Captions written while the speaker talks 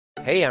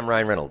Hey, I'm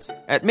Ryan Reynolds.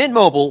 At Mint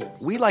Mobile,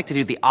 we like to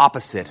do the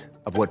opposite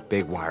of what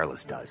Big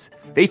Wireless does.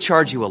 They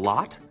charge you a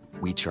lot,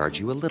 we charge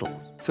you a little.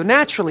 So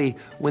naturally,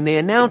 when they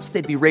announced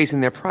they'd be raising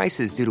their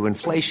prices due to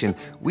inflation,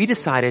 we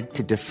decided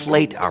to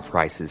deflate our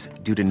prices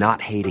due to not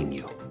hating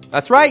you.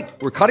 That's right.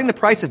 We're cutting the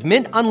price of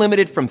Mint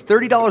Unlimited from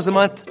 $30 a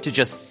month to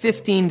just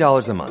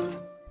 $15 a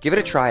month. Give it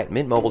a try at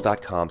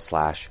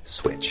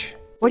mintmobile.com/switch.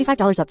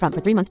 $45 up front for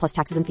 3 months plus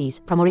taxes and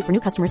fees. Promo rate for new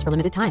customers for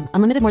limited time.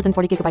 Unlimited more than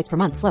 40 gigabytes per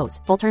month. Slows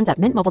full terms at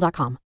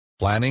mintmobile.com.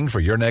 Planning for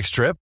your next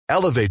trip?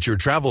 Elevate your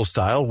travel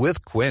style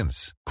with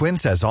Quince.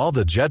 Quince has all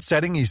the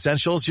jet-setting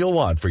essentials you'll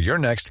want for your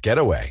next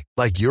getaway,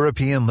 like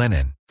European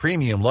linen,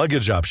 premium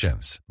luggage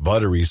options,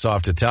 buttery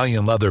soft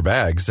Italian leather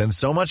bags, and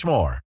so much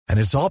more. And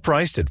it's all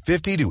priced at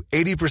 50 to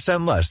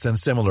 80% less than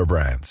similar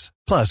brands.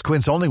 Plus,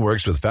 Quince only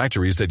works with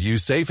factories that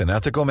use safe and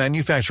ethical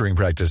manufacturing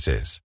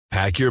practices.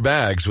 Pack your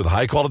bags with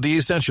high-quality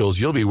essentials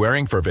you'll be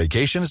wearing for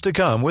vacations to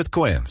come with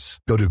Quince.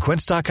 Go to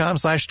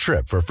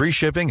quince.com/trip for free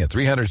shipping and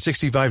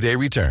 365-day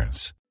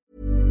returns.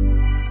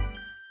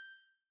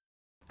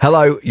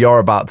 Hello, you're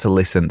about to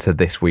listen to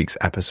this week's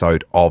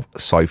episode of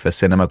Sofa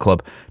Cinema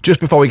Club. Just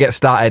before we get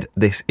started,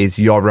 this is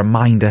your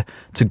reminder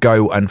to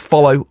go and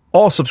follow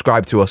or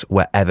subscribe to us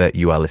wherever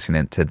you are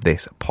listening to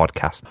this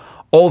podcast.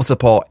 All the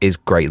support is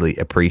greatly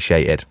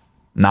appreciated.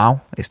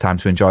 Now, it's time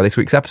to enjoy this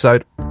week's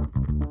episode.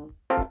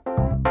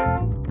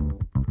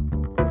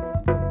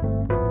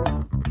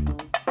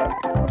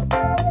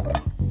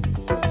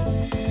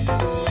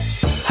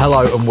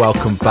 Hello and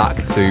welcome back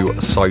to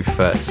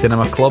Sofa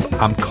Cinema Club.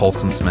 I'm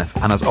Colson Smith,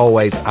 and as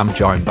always, I'm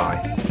joined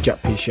by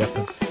Jack P.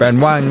 Shepherd, Ben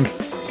Wang.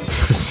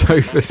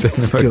 Sofa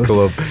Cinema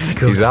Club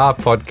is our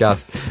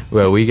podcast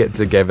where we get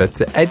together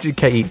to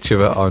educate each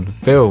other on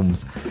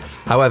films.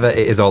 However,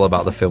 it is all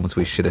about the films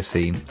we should have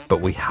seen,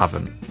 but we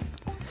haven't.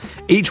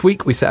 Each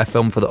week we set a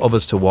film for the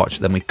others to watch,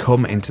 then we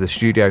come into the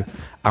studio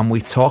and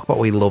we talk about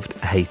what we loved,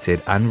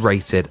 hated and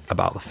rated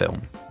about the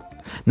film.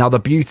 Now, the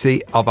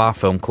beauty of our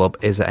film club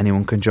is that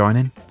anyone can join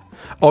in.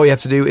 All you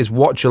have to do is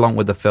watch along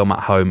with the film at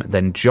home,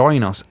 then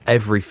join us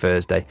every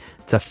Thursday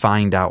to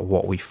find out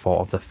what we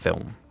thought of the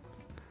film.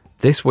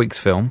 This week's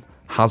film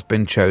has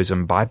been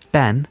chosen by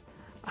Ben,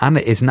 and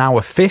it is now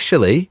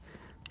officially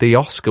the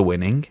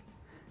Oscar-winning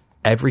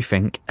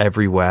Everything,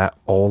 Everywhere,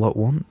 All at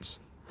Once.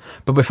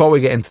 But before we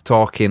get into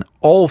talking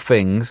all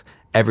things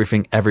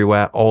Everything,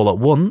 Everywhere, All at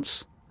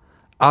Once,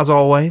 as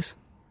always,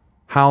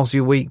 how's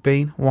your week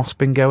been? What's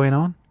been going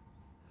on?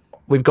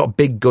 We've got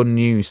big gun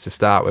news to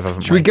start with, haven't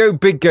we? Should we go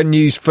big gun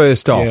news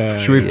first off? Yeah,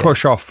 Should we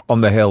push off on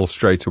the hill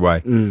straight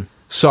away?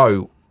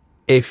 So,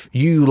 if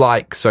you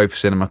like Sofa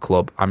Cinema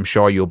Club, I'm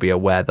sure you'll be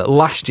aware that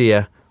last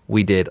year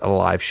we did a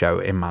live show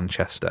in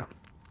Manchester.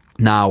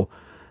 Now,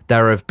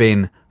 there have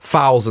been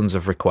thousands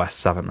of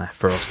requests, haven't there,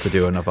 for us to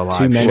do another live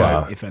Too many,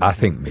 show. if anything. I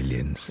think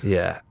millions.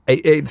 Yeah.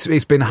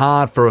 It's been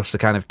hard for us to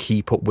kind of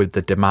keep up with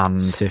the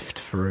demand. Sift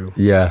through.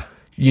 Yeah.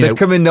 You They've know-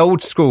 come in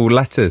old school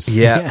letters.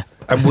 Yeah.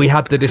 And we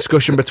had the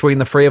discussion between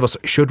the three of us.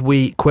 Should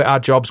we quit our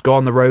jobs, go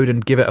on the road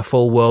and give it a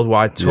full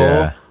worldwide tour?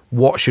 Yeah.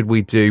 What should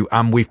we do?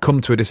 And we've come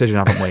to a decision,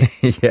 haven't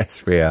we?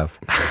 Yes, we have.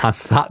 And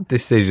that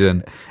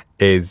decision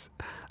is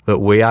that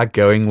we are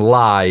going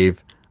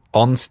live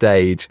on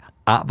stage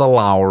at the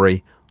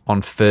Lowry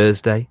on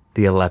Thursday,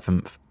 the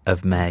 11th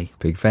of May.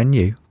 Big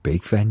venue.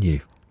 Big venue.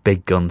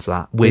 Big guns,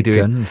 that. We're Big doing.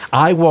 guns.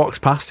 I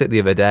walked past it the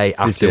other day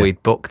after you?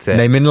 we'd booked it.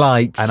 Naming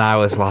lights. And I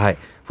was like,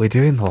 we're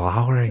doing the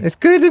Lowry. It's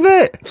good, isn't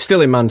it?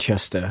 Still in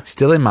Manchester.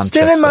 Still in Manchester.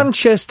 Still in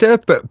Manchester,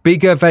 but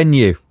bigger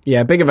venue.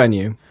 Yeah, bigger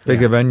venue.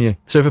 Bigger venue.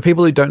 So for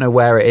people who don't know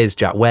where it is,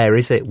 Jack, where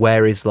is it?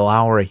 Where is the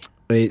Lowry?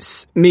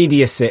 It's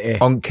Media City,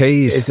 On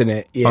Keys. isn't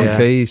it? Yeah. On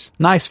Keys.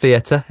 Nice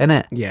theatre,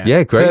 innit? Yeah.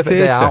 Yeah, great Perfect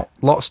day theatre. out.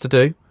 Lots to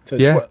do. So,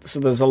 it's Yeah. so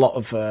there's a lot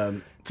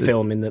of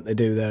filming that they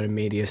do there in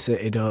Media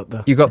City, don't they?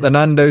 You got the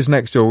Nando's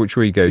next door, which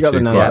we go got to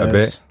the quite a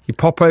Nando's. bit. You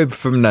pop over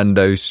from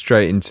Nando's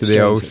straight into the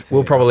Straight old... into the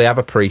We'll probably have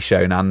a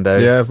pre-show,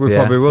 Nando's. Yeah, we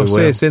probably will.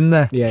 See us in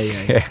there.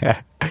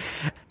 Yeah.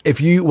 If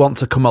you want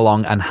to come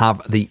along and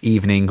have the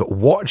evening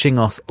watching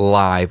us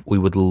live, we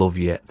would love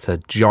you to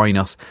join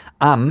us.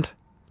 And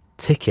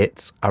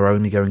tickets are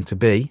only going to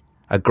be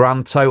a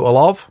grand total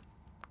of...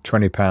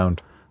 £20,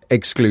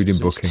 excluding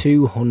So booking. it's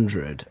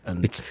 200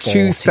 and It's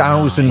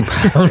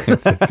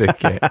 £2,000 a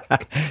ticket.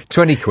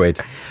 20 quid.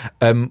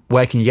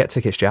 Where can you get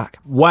tickets, Jack?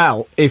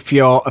 Well, if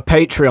you're a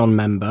Patreon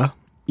member,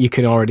 you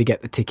can already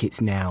get the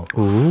tickets now.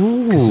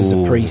 Because there's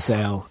a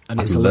pre-sale, and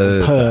it's a little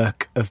love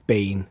perk of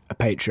being a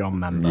Patreon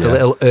member. The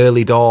little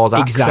early doors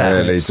access. Exactly.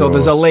 Early So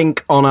there's a doors.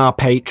 link on our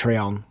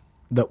Patreon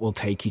that will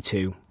take you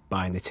to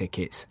buying the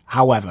tickets.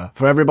 However,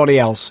 for everybody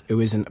else who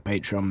isn't a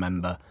Patreon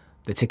member,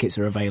 the tickets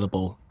are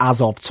available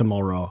as of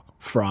tomorrow,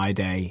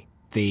 Friday,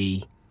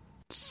 the...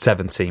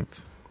 17th.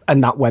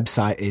 And that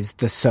website is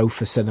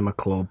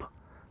thesofacinemaclub.com.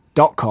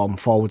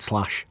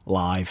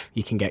 cinemaClub.com/live.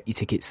 You can get your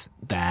tickets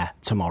there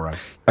tomorrow.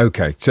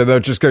 Okay, so they'll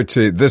just go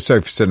to the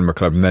Sofa Cinema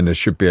Club, and then there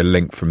should be a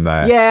link from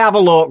there. Yeah, have a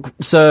look,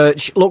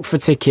 search, look for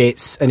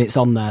tickets, and it's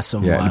on there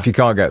somewhere. Yeah, and if you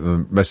can't get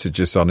them, message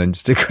us on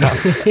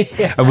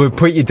Instagram, and we'll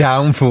put you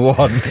down for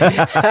one.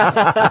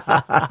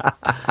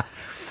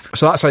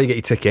 So that's how you get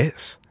your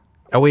tickets.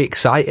 Are we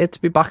excited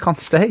to be back on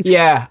stage?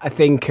 Yeah, I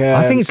think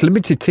it's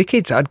limited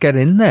tickets. I'd get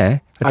in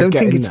there. I don't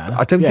think it's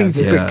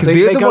a big, because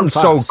the other one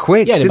sold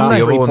quick, didn't they?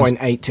 Yeah, about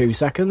 3.82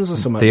 seconds or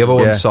something. The other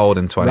one sold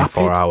in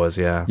 24 Rapid. hours,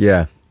 yeah.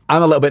 Yeah.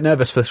 I'm a little bit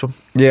nervous for this one.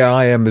 Yeah,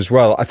 I am as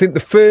well. I think the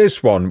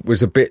first one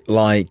was a bit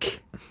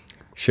like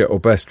shit or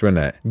best, wasn't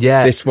it?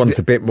 Yeah. This one's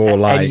a bit more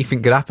like...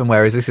 anything could happen,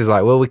 whereas this is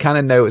like, well, we kind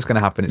of know what's going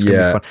to happen. It's going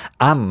to be fun.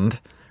 And,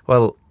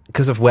 well,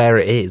 because of where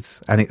it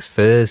is, and it's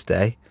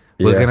Thursday,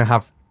 we're going to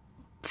have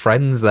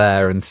friends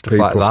there and stuff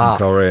people like that.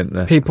 From Corrie,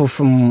 there. People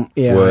from,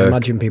 I work.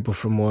 imagine people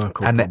from work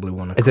will probably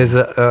want to come. There's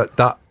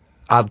that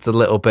adds a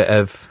little bit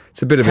of...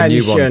 It's a bit of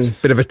tension. a nuance,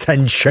 bit of a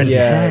tension.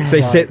 Yeah, so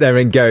they sit there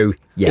and go,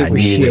 yeah, It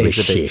was it was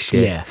shit.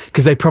 shit. Yeah.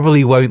 Because they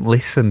probably won't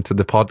listen to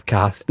the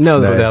podcast. No.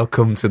 But they'll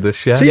come to the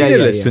show. Tina yeah.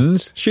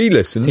 listens. She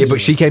listens. Yeah,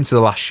 but she came to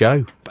the last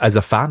show as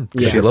a fan.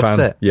 Yeah. She loved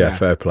it. Yeah,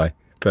 fair play.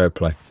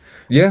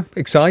 Yeah,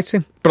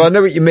 exciting. But I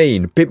know what you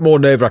mean. Bit more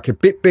nerve-wracking,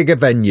 bit bigger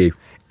venue.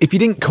 If you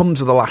didn't come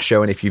to the last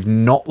show, and if you've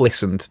not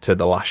listened to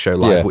the last show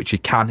live, Yeah. which you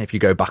can if you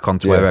go back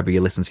onto wherever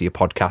you listen to your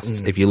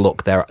podcasts, if you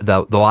look there,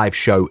 the live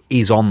show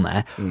is on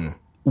there.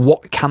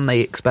 What can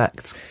they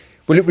expect?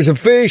 Well, it was a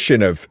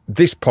version of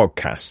this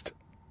podcast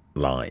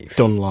live.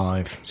 Done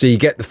live. So you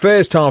get the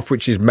first half,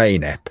 which is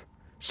main ep,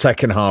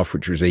 second half,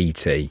 which was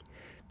ET.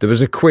 There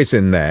was a quiz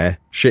in there.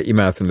 Shut your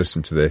mouth and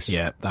listen to this.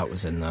 Yeah, that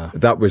was in there.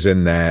 That was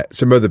in there.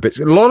 Some other bits.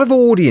 A lot of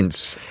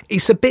audience.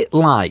 It's a bit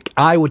like,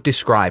 I would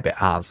describe it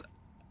as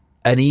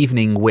an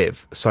evening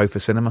with Sofa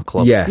Cinema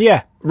Club. Yeah.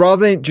 Yeah.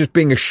 Rather than just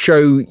being a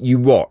show you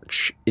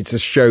watch, it's a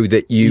show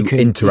that you can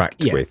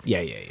interact with.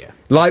 Yeah.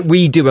 Like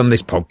we do on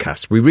this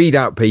podcast. We read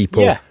out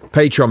people,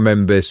 Patreon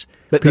members,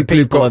 But the people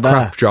who've people got are there.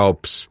 crap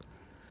jobs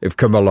have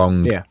come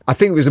along. Yeah. I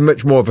think it was a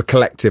much more of a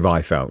collective,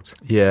 I felt,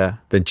 Yeah.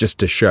 than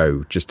just a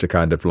show, just to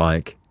kind of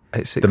like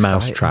It's the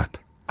mouse exciting. trap.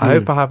 I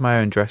hope I have my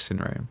own dressing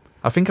room.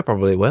 I think I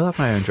probably will have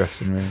my own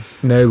dressing room.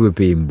 No, we'll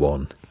be in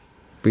one.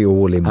 Be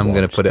all in one. I'm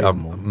going to put it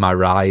on my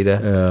rider.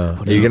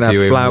 Are you going to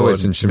have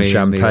flowers and some me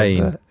and the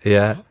champagne? other.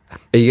 Yeah.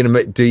 Are you going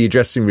to do your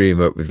dressing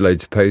room up with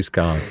loads of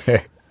postcards?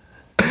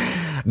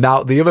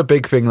 Now, the other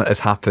big thing that has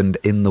happened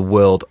in the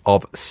world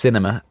of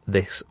cinema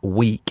this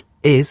week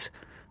is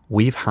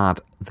we've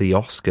had the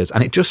Oscars.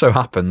 And it just so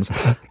happens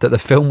that the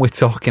film we're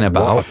talking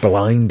about What a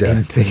blinder.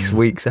 in this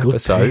week's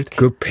episode...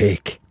 Good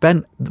pick.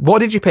 Ben, what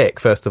did you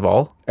pick, first of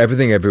all?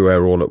 Everything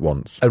Everywhere All at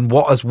Once. And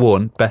what has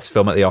won Best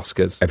Film at the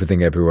Oscars?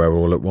 Everything Everywhere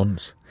All at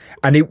Once.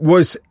 And it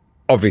was,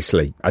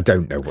 obviously, I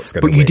don't know what's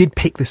going to win. But you did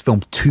pick this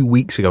film 2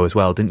 weeks ago as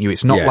well, didn't you?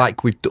 It's not Yeah.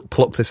 like we've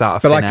plucked this out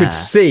of But thin I could air.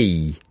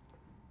 see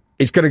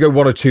it's going to go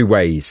one or two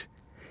ways.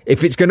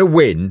 If it's going to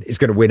win, it's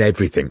going to win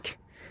everything.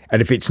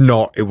 And if it's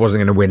not, it wasn't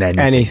going to win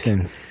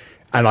anything.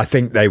 And I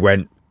think they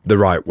went the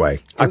right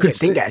way. I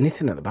didn't get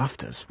anything at the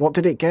BAFTAs. What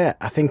did it get?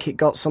 I think it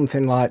got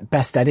something like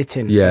Best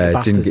Editing. Yeah, at the it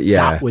BAFTAs. didn't get-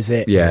 That was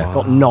it. yeah.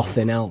 Got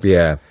nothing else.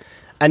 Yeah.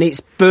 And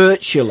it's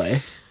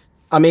virtually,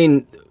 I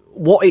mean,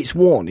 what it's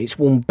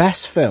won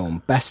Best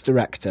Film, Best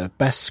Director,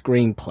 Best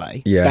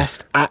Screenplay, Yeah.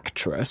 Best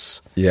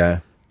Actress, Yeah.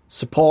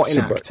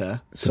 Supporting Suppo-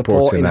 Actor,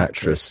 supporting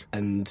Actress,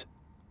 and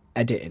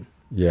Editing.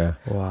 Yeah.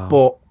 Wow.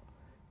 But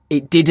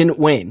it didn't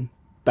win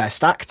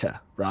Best Actor,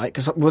 right?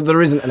 Because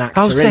there isn't an actor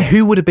I was in going to say, it.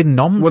 who would have been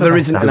nominated? Well, there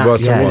isn't an There actor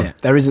wasn't in one. it.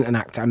 There isn't an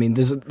actor. I mean,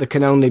 there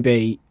can only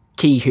be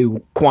Ki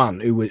Hu Kwan,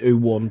 who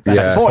won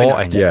Best Yeah. Supporting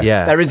Supporting, Actor.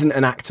 yeah. There isn't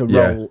an actor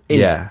Yeah. role in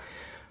Yeah. it.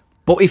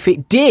 But if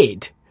it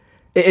did,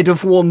 it'd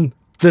have won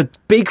the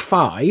big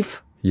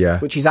five, Yeah.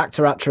 which is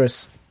actor,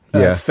 actress,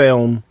 Yeah.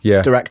 film,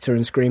 Yeah. director,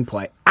 and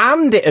screenplay,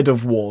 and it'd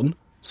have won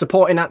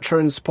supporting actor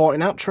and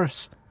supporting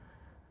actress.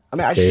 I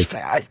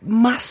mean,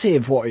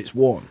 massive what it's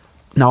won.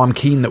 Now, I'm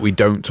keen that we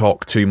don't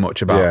talk too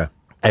much about Yeah.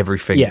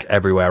 everything, Yeah.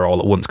 everywhere, all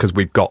at once, because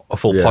we've got a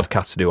full Yeah.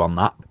 podcast to do on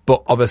that.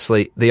 But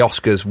obviously, the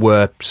Oscars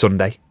were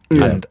Sunday,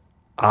 and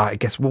I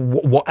guess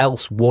what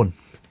else won?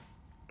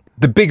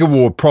 The big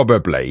award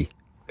probably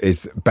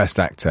is Best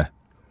Actor,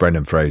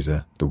 Brendan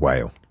Fraser, The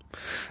Whale,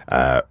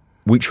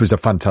 which was a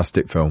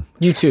fantastic film.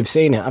 You two have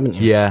seen it, haven't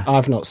you? Yeah.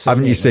 I've not seen it.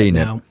 Haven't you seen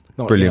it? No,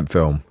 not Brilliant yet.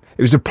 film.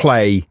 It was a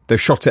play. They've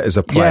shot it as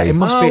a play. Yeah, it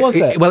must Oh, be. was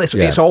it? Well,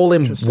 it's all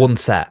in one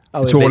set.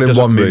 It's is all It in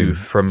doesn't one move room.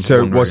 from So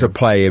one it was room. a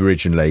play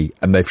originally,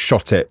 and they've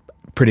shot it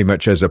pretty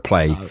much as a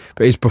play.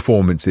 But his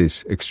performance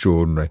is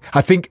extraordinary.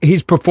 I think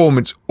his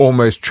performance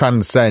almost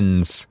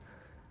transcends.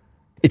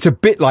 It's a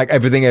bit like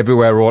Everything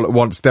Everywhere All at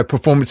Once. Their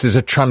performances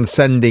are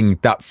transcending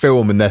that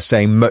film, and they're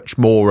saying much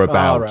more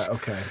about Oh, right,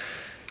 okay.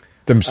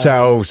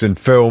 themselves and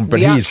film. But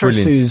the he's actress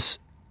brilliant. who's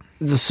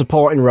the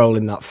supporting role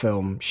in that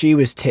film, she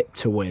was tipped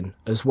to win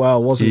as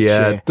well, wasn't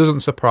Yeah, she? it doesn't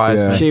surprise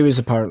Yeah. me. She was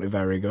apparently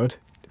very good.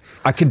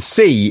 I can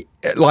see,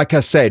 like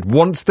I said,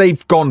 once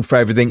they've gone for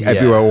everything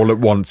everywhere all at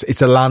once,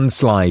 it's a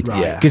landslide.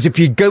 Because if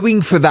you're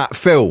going for that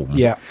film,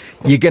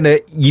 you're gonna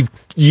if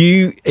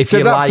you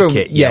like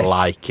it, you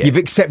like it. You've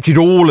accepted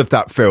all of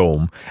that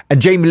film,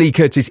 and Jamie Lee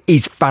Curtis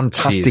is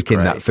fantastic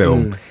in that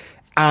film.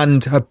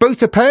 And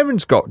both her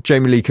parents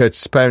Jamie Lee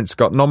Curtis' parents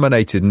got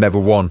nominated and never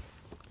won.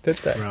 Did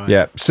they? Right.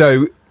 Yeah.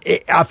 So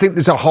I think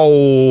there's a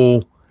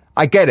whole.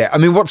 I get it. I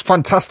mean, what's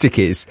fantastic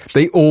is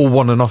they all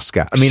won an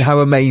Oscar. I mean, how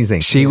amazing.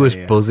 She was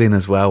buzzing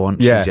as well,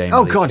 wasn't she, Jamie Lee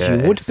God, Curtis?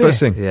 you would be.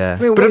 Buzzing. Yeah.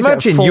 I mean, but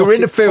imagine you're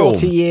in a film.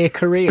 40-year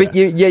career. But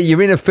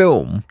you're in a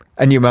film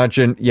and you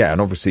imagine, and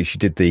obviously she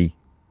did the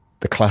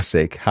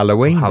classic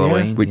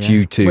Halloween, which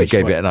you two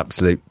gave it an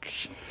absolute...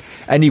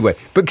 Anyway,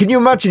 but can you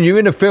imagine you're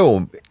in a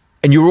film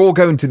and you're all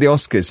going to the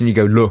Oscars and you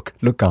go, look,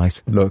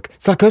 guys, look.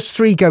 It's like us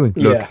three going,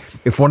 look,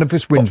 if one of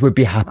us wins, we'd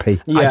be happy.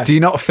 I do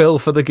not feel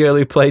for the girl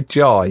who played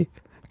Joy,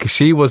 because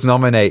she was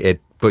nominated,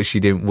 but she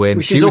didn't win.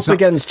 Well, she's she was up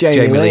against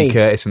Jamie Lee Lee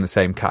Curtis in the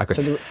same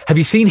category. Have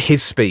you seen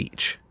his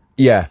speech?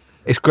 Yeah.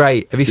 It's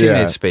great. Have you seen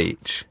his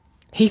speech?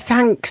 He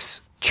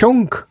thanks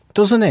Chunk,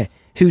 doesn't he?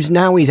 Who's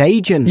now his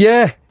agent.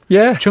 Yeah.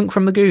 Chunk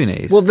from the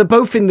Goonies. Well, they're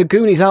both in the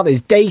Goonies, aren't they?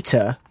 There's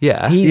Data.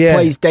 Yeah. He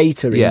plays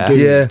Data in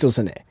Goonies,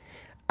 doesn't he?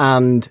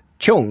 And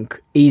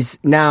Chunk is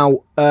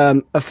now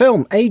a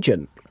film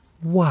agent.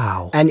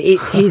 Wow. And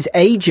it's his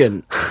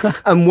agent.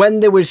 And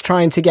when they was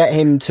trying to get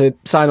him to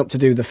sign up to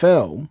do the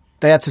film,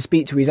 they had to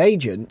speak to his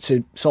agent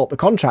to sort the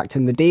contract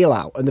and the deal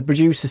out. And the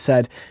producer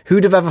said,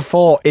 who'd have ever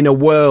thought in a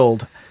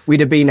world we'd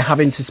have been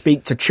having to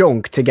speak to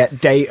Chunk to get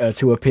Data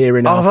to appear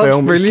in our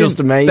film? Brilliant. It's just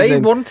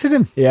amazing. They wanted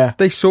him. Yeah.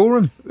 They saw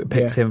him.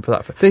 Picked him for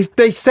that.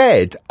 They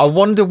said, I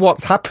wonder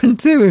what's happened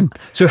to him.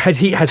 So had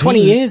he...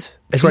 20 years.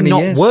 Has 20 he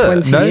not years.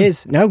 worked? 20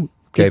 years. No.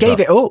 He gave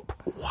it up.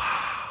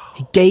 Wow.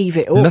 He gave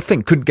it up.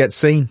 Nothing. Couldn't get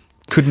seen.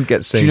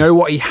 Do you know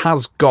what he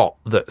has got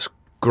that's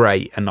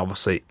great? And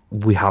obviously,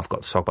 we have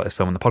got to talk about this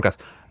film on the podcast.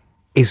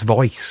 His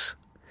voice.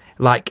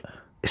 Like,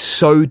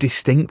 so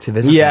distinctive,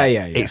 isn't it? Yeah.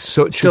 It's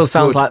such Still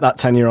sounds like that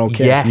 10-year-old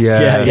kid.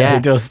 Yeah. He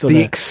does, doesn't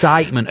the it?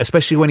 excitement,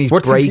 especially when he's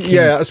breaking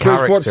I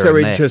suppose what's so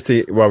in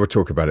interesting... Well, we'll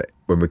talk about it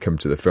when we come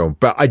to the film.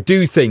 But I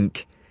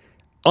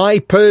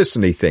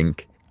personally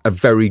think, a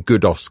very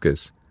good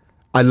Oscars.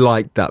 I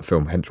liked that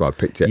film, hence why I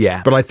picked it.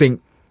 Yeah. But I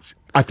think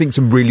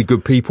some really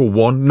good people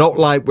won. Not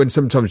like when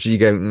sometimes you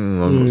go,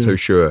 I'm not so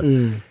sure.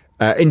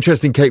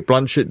 Interesting, Cate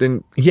Blanchett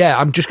didn't... Yeah,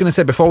 I'm just going to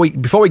say, before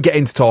we get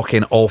into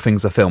talking all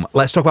things the film,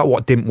 let's talk about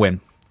what didn't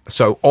win.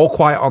 So, All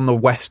Quiet on the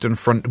Western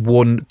Front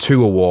won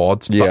 2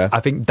 awards, but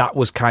I think that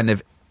was kind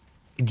of,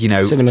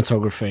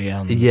 cinematography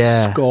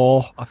and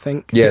score, I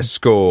think. Yeah,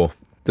 score.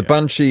 The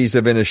Banshees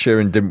of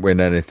Inisherin didn't win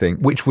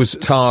anything. Which was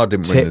Tar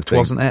didn't win anything.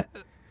 Wasn't it?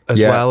 As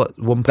well at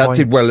one point. That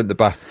did well at the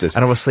BAFTAs.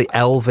 And obviously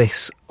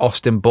Elvis,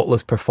 Austin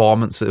Butler's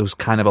performance, there was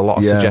kind of a lot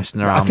of suggestion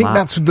around that. I think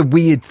that's the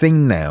weird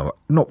thing now.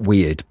 Not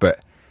weird,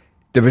 but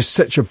there is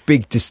such a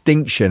big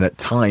distinction at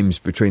times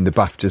between the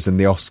BAFTAs and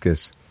the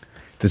Oscars.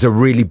 There's a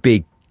really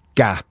big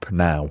gap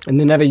now. And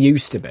there never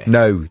used to be.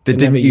 No, there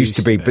didn't used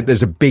to be, but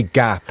there's a big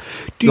gap.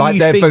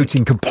 They're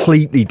voting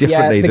completely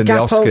differently than the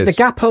Oscars. The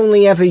gap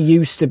only ever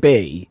used to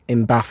be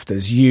in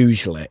BAFTAs,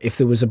 usually. If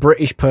there was a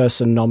British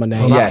person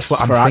nominated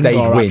for actor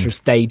or actress,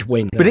 they'd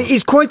win. But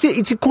it's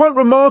quite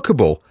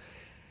remarkable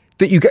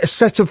that you get a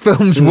set of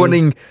films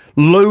winning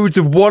loads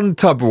of one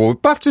type of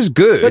award. BAFTA's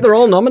good. But they're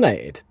all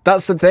nominated.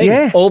 That's the thing.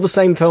 Yeah. All the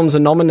same films are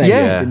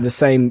nominated in the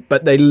same,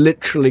 but they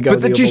literally go the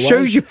other way. But that just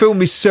shows your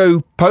film is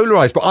so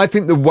polarised. But I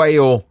think The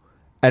Whale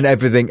and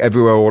Everything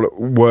Everywhere All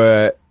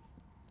were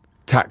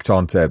tacked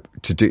on to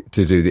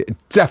do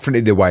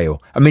definitely The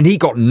Whale. I mean, he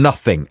got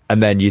nothing,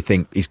 and then you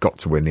think he's got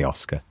to win the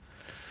Oscar.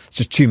 It's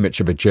just too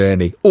much of a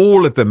journey.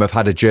 All of them have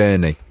had a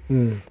journey.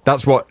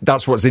 That's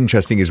what's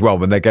interesting as well.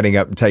 When they're getting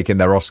up and taking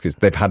their Oscars,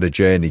 they've had a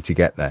journey to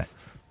get there.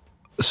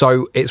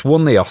 So it's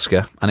won the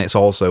Oscar, and it's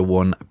also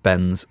won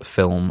Ben's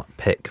film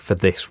pick for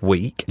this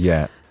week.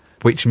 Yeah.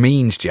 Which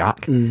means,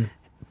 Jack,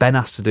 Ben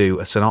has to do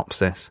a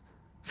synopsis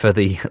for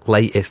the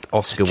latest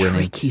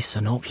Oscar-winning... Tricky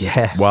synopsis.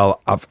 Yes. Well,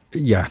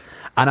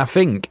 And I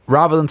think,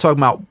 rather than talking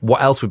about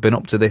what else we've been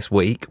up to this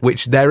week,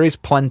 which there is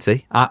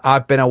plenty,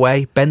 I've been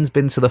away, Ben's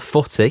been to the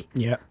footy.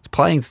 Yeah. There's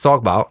plenty to talk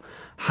about.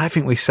 I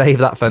think we save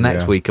that for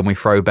next week and we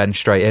throw Ben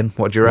straight in.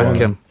 What do you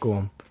reckon? Go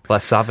on.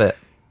 Let's have it.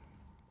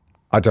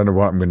 I don't know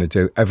what I'm going to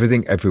do.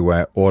 Everything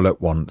Everywhere All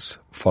at Once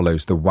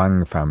follows the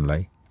Wang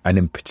family, and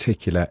in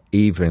particular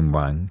Evelyn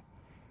Wang,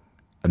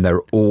 and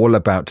they're all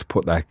about to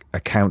put their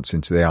accounts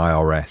into the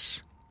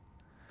IRS.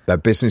 Their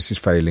business is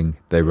failing.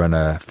 They run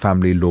a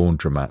family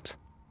laundromat.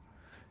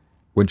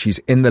 When she's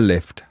in the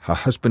lift, her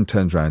husband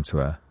turns around to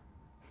her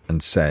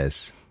and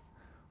says,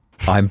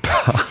 I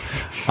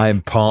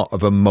am part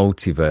of a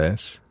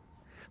multiverse.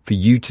 For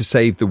you to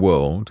save the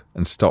world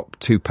and stop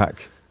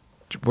Tupac...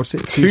 What's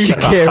it? Tupac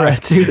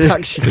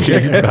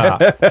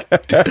Shakira.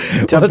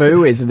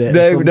 Taboo, isn't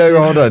it?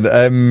 No, hold on.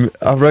 I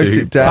wrote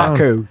it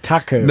down.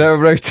 Taco. No, I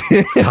wrote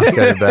it.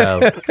 Taco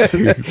Bell.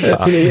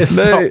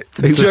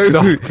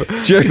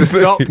 Joe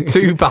Stop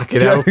Tupac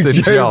and Elton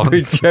John.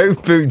 Joe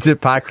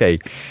Butapaki.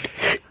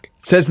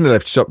 Says in the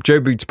left stop, Joe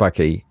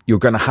Butapaki, you're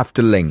going to have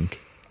to link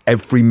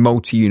every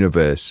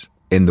multi-universe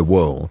in the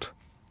world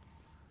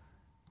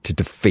to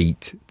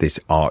defeat this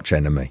arch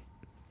enemy.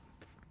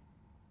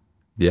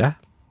 Yeah.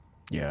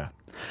 Yeah.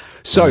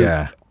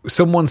 So,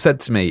 someone said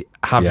to me,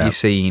 have Yeah. you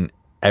seen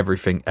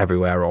Everything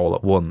Everywhere All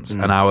at Once?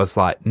 And I was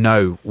like,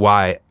 no,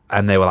 why?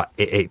 And they were like,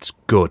 it's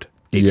good.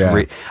 It's Yeah.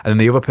 and then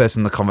the other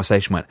person in the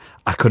conversation went,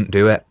 I couldn't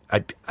do it.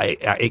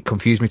 It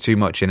confused me too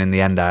much, and in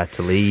the end I had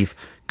to leave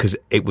because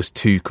it was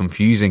too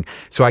confusing.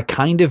 So I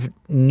kind of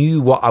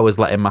knew what I was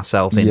letting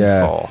myself in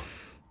for.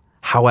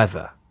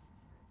 However,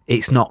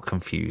 it's not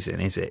confusing,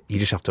 is it? You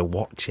just have to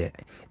watch it.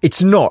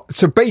 It's not.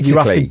 So basically, You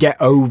have to get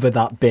over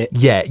that bit.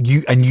 Yeah,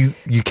 you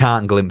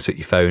can't glimpse at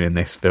your phone in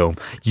this film.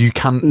 You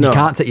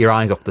can't take your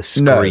eyes off the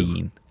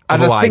screen.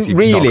 And I Otherwise, think you've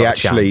not really, got a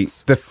actually,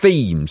 chance. the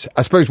themes,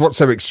 I suppose what's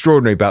so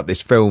extraordinary about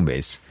this film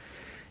is,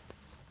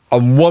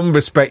 on one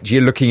respect,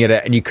 you're looking at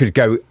it and you could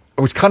go, it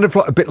was kind of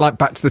like, a bit like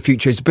Back to the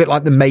Future. It's a bit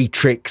like The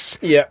Matrix.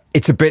 Yeah.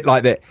 It's a bit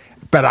like that.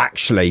 But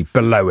actually,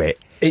 below it,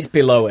 It's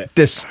below it.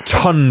 there's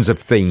tons of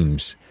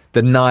themes.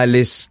 The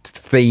nihilist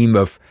theme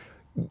of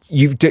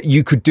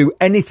you could do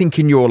anything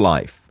in your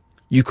life.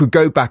 You could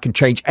go back and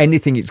change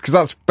anything. Because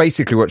that's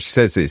basically what she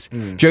says is.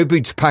 Joe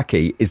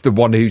Butapaki is the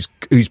one who's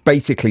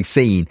basically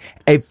seen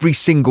every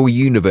single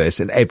universe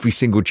and every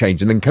single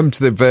change, and then come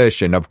to the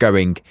version of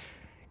going,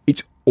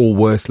 it's all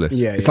worthless.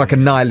 Yeah, it's yeah, like a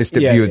yeah.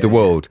 nihilistic Yeah, view of the yeah,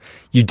 world.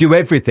 You do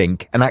everything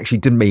and actually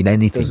didn't mean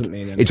anything. Doesn't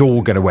mean It's anything,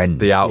 all going to end.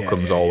 The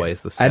outcome's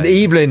always the same. And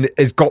Evelyn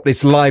has got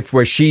this life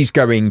where she's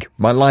going,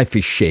 my life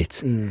is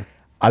shit.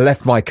 I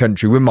left my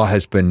country with my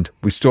husband.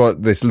 We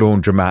start this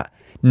laundromat.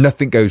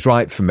 Nothing goes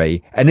right for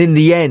me. And in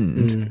the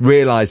end,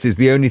 realises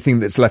the only thing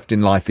that's left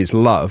in life is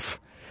love.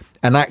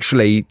 And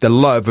actually, the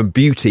love and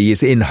beauty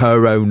is in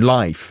her own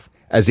life,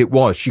 as it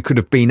was. She could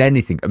have been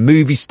anything, a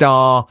movie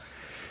star.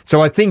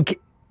 So I think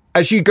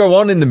as you go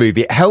on in the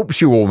movie, it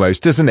helps you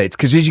almost, doesn't it?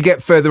 Because as you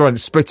get further on,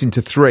 it's split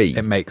into three.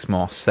 it makes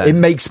more sense. It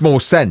makes more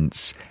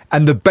sense.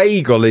 And the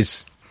bagel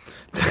is...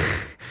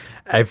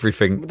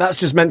 everything. That's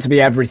just meant to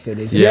be everything,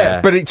 isn't it?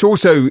 Yeah. But it's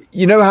also,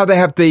 you know how they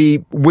have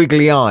the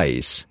wiggly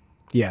eyes?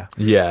 Yeah.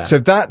 Yeah. So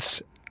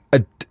that's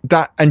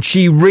and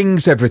she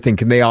rings everything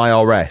in the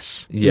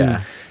IRS.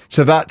 yeah.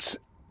 So that's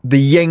the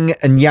yin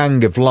and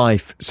yang of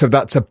life. So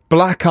that's a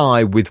black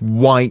eye with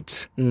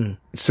white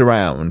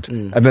surround.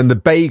 And then the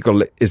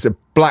bagel is a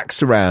black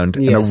surround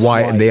and Yes, a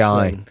white in the white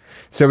eye. thing.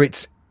 So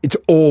it's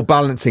all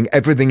balancing.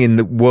 Everything in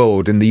the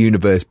world, in the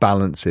universe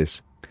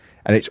balances.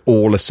 And it's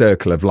all a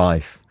circle of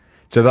life.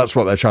 So that's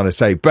what they're trying to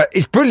say. But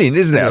it's brilliant,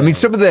 isn't it? I mean,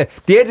 some of the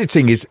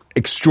editing is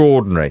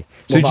extraordinary.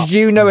 So Well, did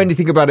you know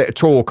anything about it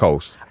at all,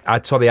 Coles? I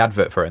saw the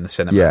advert for it in the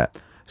cinema. Yeah.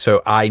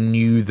 So I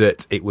knew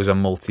that it was a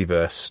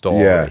multiverse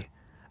story. Yeah.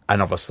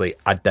 And obviously,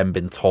 I'd then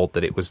been told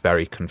that it was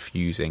very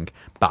confusing,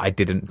 but I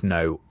didn't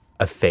know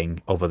a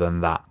thing other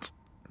than that.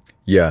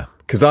 Yeah.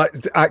 Because I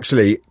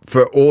actually,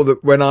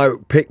 when I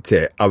picked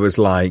it, I was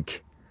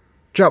like,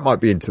 Jack might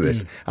be into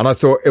this. And I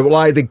thought it will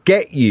either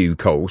get you,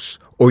 Coles,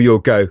 or you'll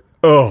go,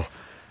 oh.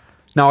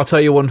 Now, I'll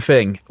tell you one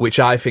thing, which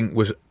I think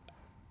was...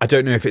 I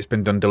don't know if it's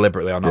been done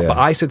deliberately or not, Yeah. but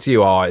I said to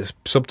you, it's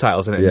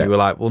subtitles in it, Yeah. and you were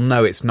like, well,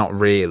 no, it's not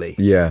really.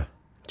 Yeah.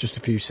 Just a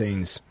few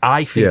scenes.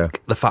 I think Yeah.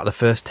 the fact the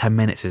first 10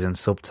 minutes is in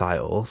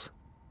subtitles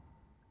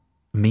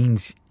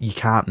means you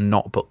can't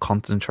not but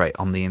concentrate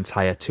on the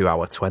entire 2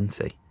 hour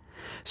 20.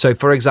 So,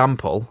 for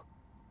example,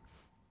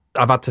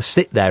 I've had to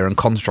sit there and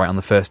concentrate on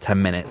the first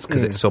 10 minutes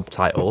because it's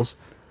subtitles,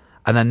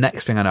 and then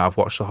next thing I know, I've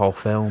watched the whole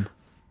film.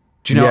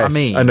 Do you know what I Yes,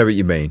 mean? I know what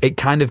you mean. It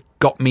kind of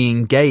got me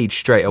engaged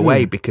straight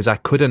away because I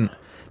couldn't...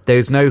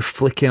 There's no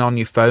flicking on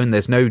your phone.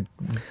 There's no...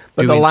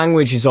 But the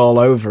language is all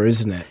over,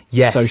 isn't it?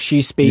 Yes. So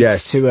she speaks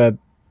Yes. to her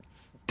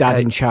dad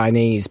in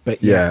Chinese,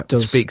 but Yeah.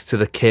 speaks to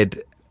the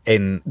kid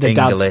in the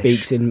English. dad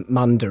speaks in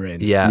Mandarin.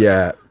 Yeah.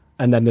 Yeah.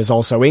 And then there's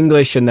also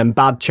English and then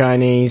bad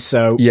Chinese.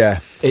 So Yeah.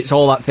 it's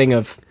all that thing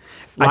of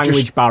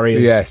language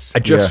barriers. Yes. I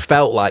just Yeah.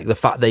 felt like the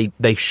fact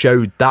they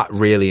showed that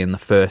really in the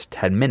first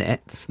 10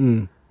 minutes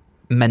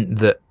meant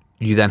that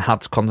you then had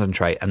to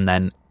concentrate, and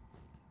then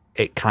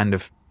it kind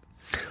of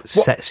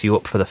sets you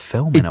up for the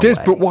film in It a does,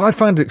 way. but what I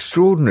find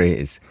extraordinary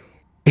is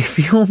if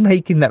you're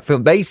making that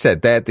film, they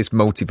said they had this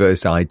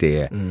multiverse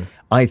idea.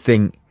 I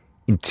think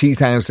in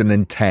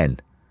 2010,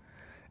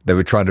 they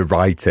were trying to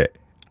write it.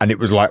 And it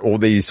was like all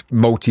these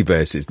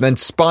multiverses. And then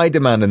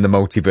Spider-Man and the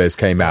Multiverse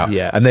came out.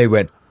 Yeah. And they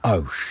went,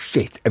 oh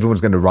shit, everyone's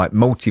going to write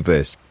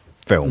multiverse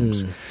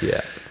films.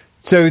 Yeah.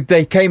 So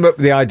they came up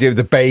with the idea of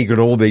the bagel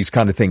and all these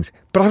kind of things.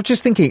 But I was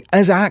just thinking,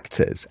 as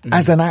actors,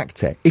 as an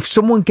actor, if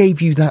someone gave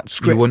you that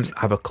script, You wouldn't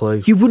have a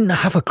clue. you wouldn't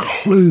have a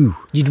clue.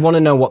 You'd want to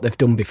know what they've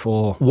done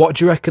before. What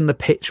do you reckon the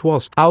pitch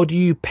was? How do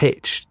you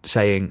pitch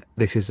saying,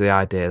 this is the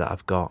idea that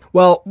I've got?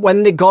 Well,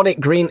 when they got it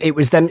green,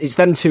 it's them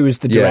two as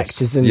the Yes.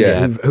 directors and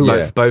Yeah. who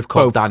Both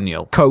called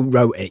Daniel.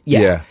 co-wrote it. Yeah.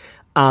 Yeah.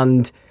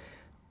 And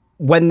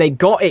when they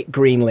got it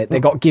greenlit, they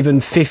got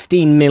given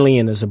 15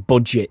 million as a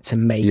budget to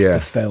make Yeah. the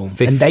film.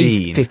 15? And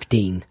they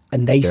 15,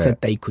 and they said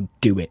they could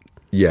do it.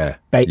 Yeah.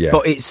 But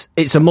it's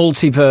a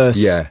multiverse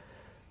Yeah.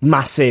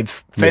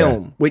 massive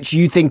film, which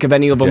you think of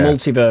any other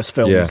multiverse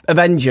films. Yeah.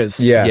 Avengers,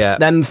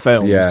 them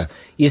films,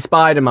 your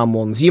Spider-Man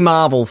ones, your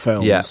Marvel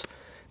films. Yeah.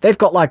 They've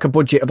got like a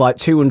budget of like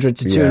 200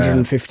 to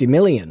 250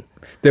 million.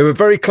 They were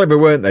very clever,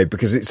 weren't they?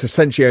 Because it's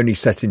essentially only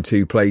set in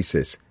two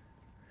places.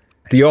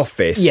 The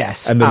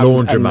office and the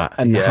laundromat.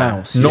 And the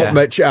house. Not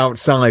much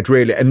outside,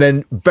 really. And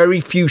then very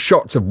few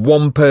shots of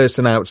one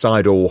person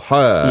outside or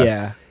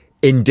her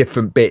in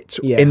different bits.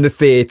 Yeah. In the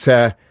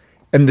theatre,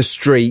 in the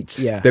street.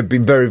 Yeah. They've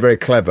been very, very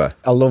clever.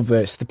 I love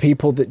this. The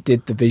people that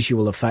did the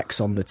visual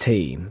effects on the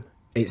team,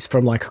 it's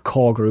from like a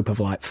core group of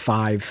like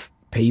 5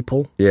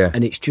 people. Yeah.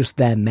 And it's just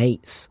their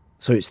mates.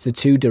 So it's the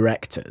 2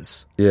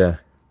 directors. Yeah.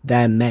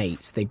 Their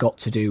mates, they got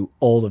to do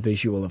all the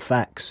visual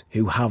effects,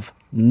 who have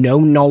no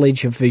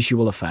knowledge of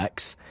visual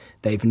effects.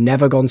 They've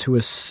never gone to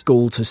a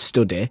school to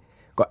study,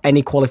 got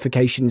any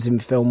qualifications in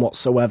film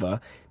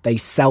whatsoever. They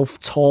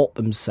self-taught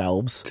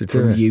themselves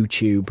from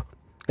YouTube.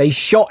 They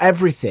shot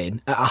everything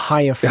at a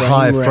higher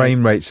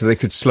frame rate so they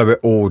could slow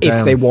it all down.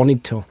 if they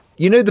wanted to.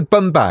 You know the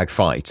bum bag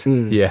fight?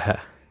 Yeah.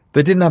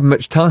 They didn't have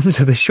much time,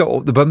 so they shot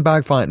up the bum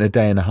bag fight in a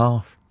day and a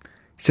half.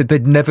 He said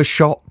they'd never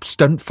shot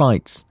stunt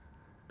fights.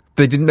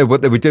 They didn't know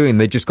what they were doing.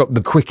 They just got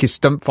the quickest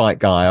stunt fight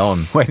guy on.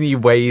 When he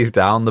weighs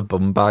down the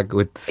bum bag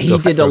with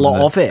stuff. He did a lot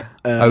of it.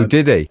 Oh,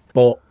 did he?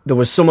 But there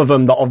was some of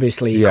them that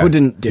obviously he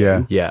couldn't do.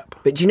 Yeah. Yep.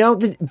 But do you know,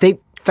 they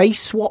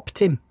face swapped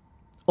him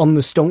on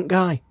the stunt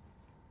guy.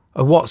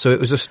 What? So it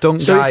was a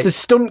stunt So guy. it's the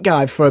stunt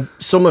guy for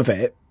some of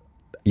it,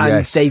 and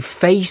Yes. they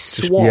face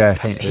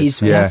swapped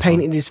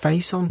painted his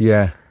face on.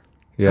 Yeah.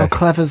 How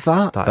clever's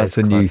that? That's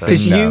a new thing.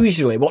 Because now.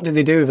 usually, what do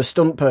they do with a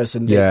stunt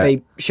person? Yeah.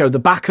 They show the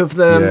back of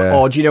them,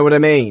 or do you know what I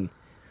mean?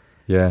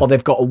 Yeah. Or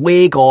they've got a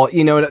wig, or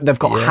they've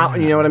got a hat.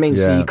 You know what I mean?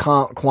 So Yeah. you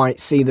can't quite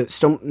see that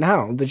stunt.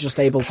 Now they're just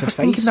able to I was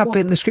face thinking that swap.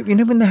 bit in the script. You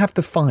know when they have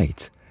the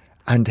fight,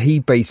 and he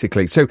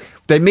basically... So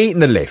they meet in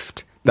the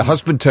lift. The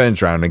husband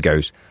turns around and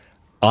goes,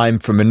 I'm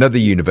from another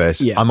universe.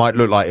 Yeah. I might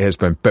look like your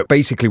husband. But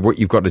basically what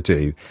you've got to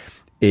do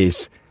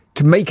is...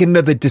 to make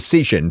another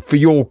decision for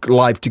your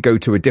life to go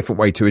to a different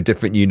way, to a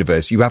different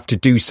universe, you have to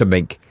do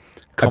something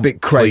a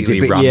bit crazy,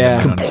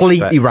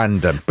 completely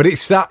random. But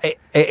it's that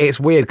it's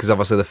weird because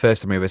obviously the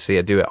first time we ever see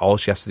her do it, all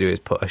she has to do is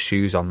put her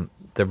shoes on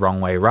the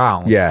wrong way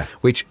round. Yeah,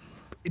 which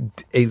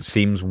it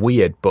seems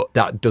weird, but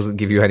that doesn't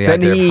give you any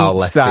then idea he of how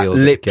eats left that field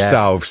lip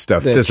salve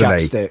stuff, doesn't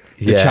chapstick.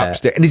 he? The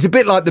chapstick, and it's a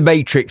bit like the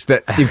Matrix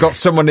that you've got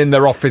someone in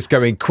their office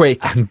going quick.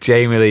 And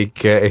Jamie Lee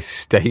Curtis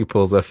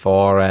staples her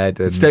forehead.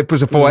 And Staples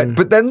her forehead.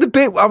 But then the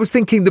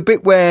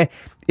bit where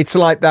it's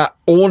like that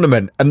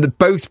ornament, and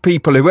both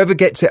people, whoever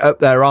gets it up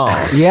their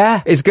arse,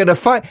 is going to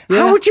fight. Yeah.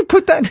 How would you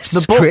put that in a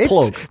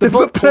script? The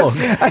butt plug.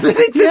 And then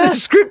it's in the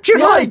script. You're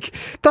like,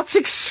 that's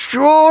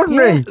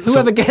extraordinary.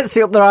 Whoever gets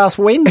it up their ass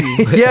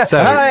wins. Yeah.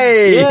 So-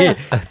 Hey.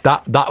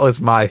 That was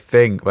my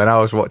thing when I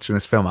was watching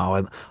this film. I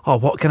went, oh,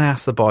 what can I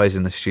ask the boys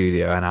in the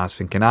studio? And I was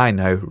thinking, I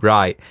know,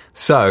 right.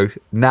 So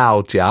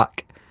now,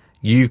 Jack,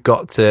 you've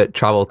got to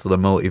travel to the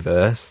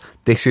multiverse.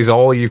 This is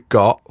all you've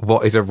got.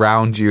 What is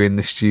around you in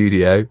the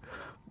studio?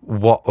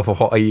 What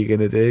are you going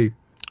to do?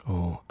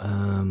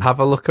 Have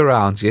a look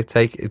around you.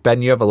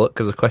 Ben, you have a look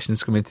because the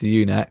question's coming to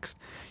you next.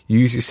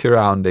 Use your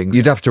surroundings.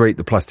 You'd have to eat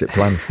the plastic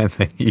plant. And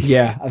then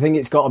Yeah, I think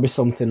it's got to be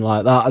something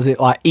like that. As it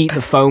like eat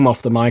the foam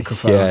off the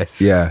microphone.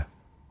 Yes. Yeah.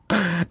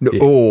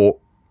 Or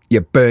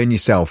you burn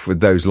yourself with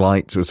those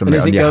lights or something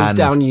And as on it your goes hand.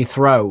 down your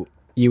throat,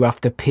 you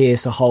have to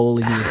pierce a hole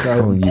in your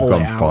throat. Oh, and you've pull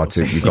gone it far out.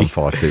 too. You've gone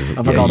far too.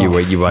 Have I gone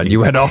off? You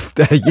went off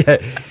there. Yeah,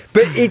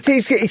 but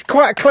it's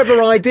quite a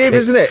clever idea,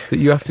 isn't it? That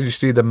you have to just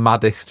do the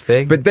maddest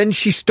thing. But then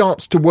she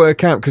starts to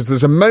work out, because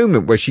there's a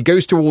moment where she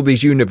goes to all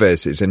these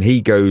universes and he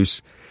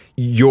goes,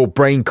 your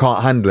brain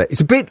can't handle it.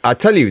 It's a bit, I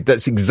tell you,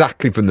 that's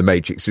exactly from The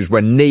Matrix, is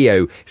when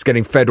Neo is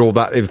getting fed all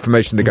that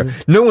information. They go,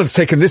 no one's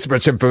taken this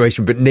much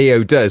information, but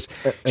Neo does.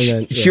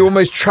 She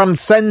almost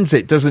transcends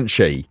it, doesn't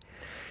she?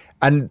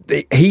 And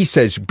he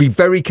says, be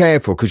very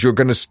careful, because you're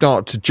going to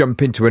start to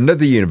jump into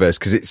another universe,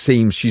 because it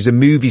seems she's a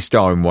movie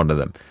star in one of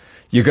them.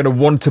 You're going to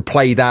want to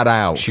play that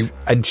out.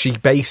 She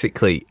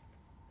basically,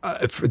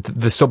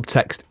 the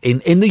subtext,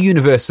 in the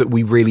universe that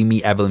we really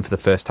meet Evelyn for the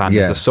first time,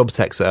 there's a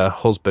subtext that her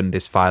husband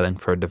is filing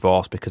for a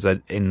divorce because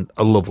they're in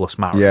a loveless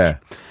marriage. Yeah.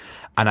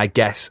 And I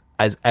guess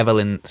as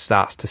Evelyn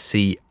starts to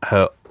see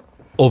her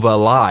other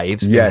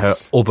lives in her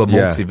other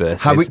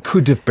multiverses. How it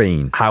could have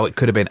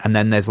been. And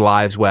then there's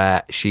lives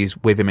where she's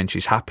with him and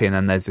she's happy, and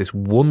then there's this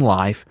one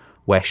life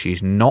where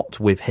she's not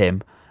with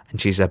him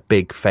and she's a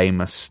big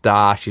famous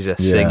star, she's a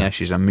singer,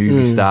 she's a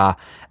movie star,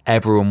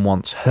 everyone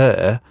wants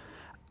her,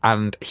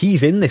 and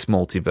he's in this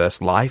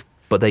multiverse life,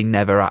 but they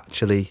never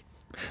actually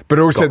But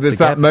also got there's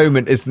together. that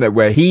moment, isn't there,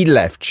 where he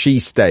left, she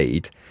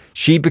stayed,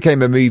 she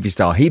became a movie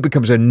star, he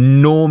becomes an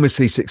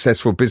enormously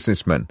successful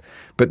businessman,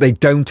 but they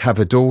don't have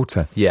a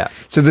daughter. Yeah.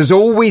 So there's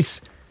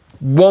always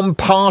one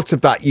part of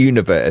that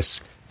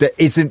universe that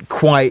isn't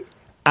quite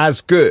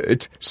as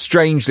good,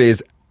 strangely,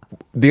 as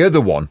the other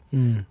one.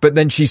 But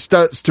then she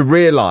starts to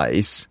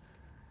realise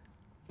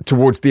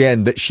towards the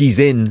end that she's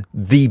in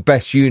the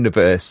best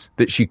universe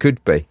that she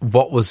could be.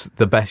 What was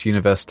the best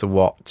universe to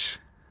watch?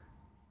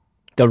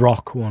 The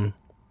Rock one.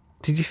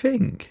 Did you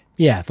think?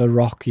 Yeah, the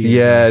Rock universe.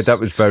 Yeah, that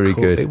was very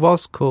Cool. good. It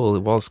was cool.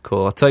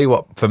 I'll tell you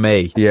what, for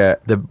me, Yeah.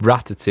 the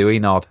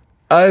Ratatouille nod.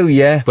 Oh,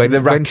 yeah.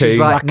 When she's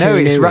like, no,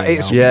 it's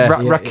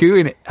Raccoon-ooey.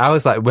 raccoon. I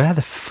was like, where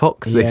the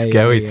fuck's this Yeah,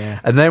 going?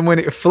 yeah. And then when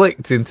it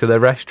flicked into the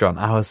restaurant,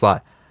 I was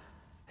like,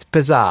 it's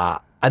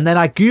bizarre. And then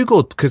I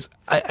Googled, because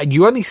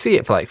you only see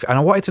it for and I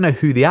wanted to know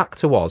who the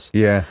actor was.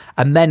 Yeah.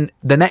 And then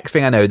the next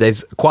thing I know,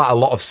 there's quite a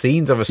lot of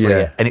scenes, obviously,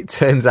 Yeah. and it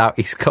turns out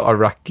he's got a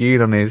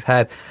raccoon on his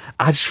head.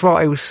 I just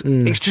thought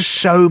it's just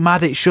so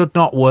mad it should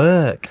not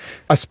work.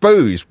 I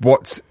suppose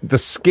what's the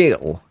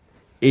skill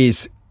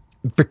is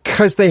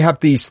because they have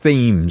these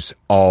themes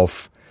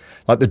of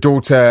like the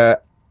daughter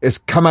has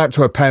come out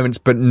to her parents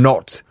but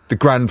not the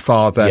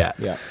grandfather.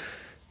 Yeah.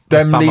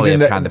 Them family leaving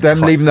have kind of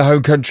leaving the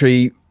home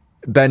country,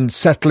 then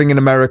settling in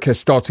America,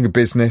 starting a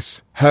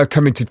business, her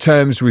coming to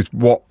terms with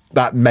what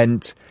that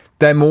meant,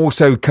 them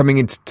also coming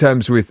into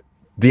terms with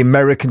the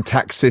American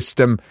tax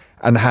system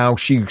and how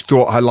she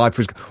thought her life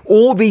was.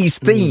 All these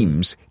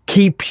themes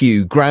keep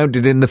you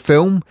grounded in the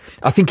film.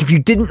 I think if you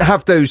didn't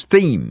have those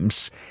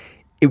themes,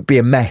 it would be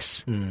a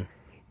mess.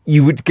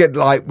 You would get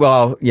like,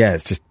 well, yeah,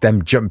 it's just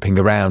them jumping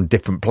around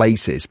different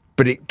places,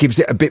 but it gives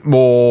it a bit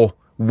more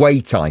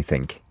weight, I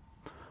think.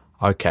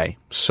 Okay,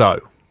 so,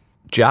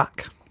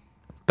 Jack,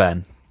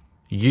 Ben,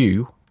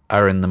 you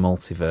are in the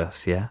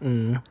multiverse, yeah?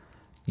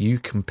 You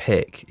can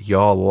pick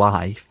your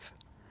life,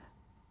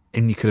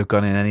 and you could have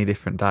gone in any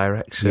different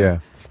direction. Yeah.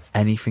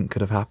 Anything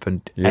could have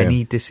happened. Yeah.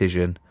 Any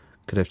decision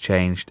could have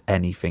changed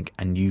anything,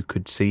 and you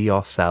could see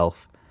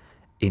yourself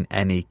in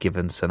any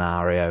given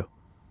scenario.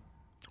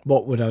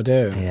 What would I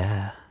do?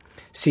 Yeah.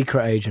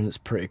 Secret agent's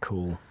pretty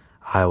cool.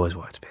 I always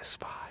wanted to be a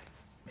spy.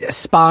 A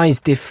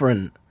spy's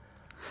different.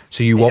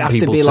 So you want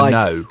people to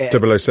know.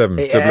 007,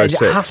 It'd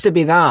 006. have to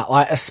be that.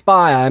 Like a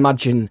spy, I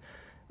imagine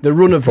the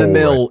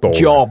run-of-the-mill Boring.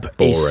 job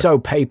Boring. is so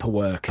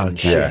paperwork and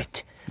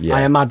shit. Yeah.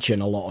 I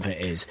imagine a lot of it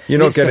is. You're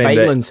not It's getting the-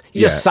 surveillance.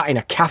 You just yeah. sat in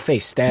a cafe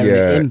staring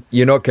at him.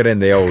 You're not getting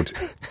the old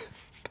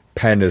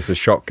pen as a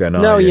shotgun,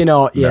 are No, you? you're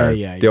not. Yeah, No.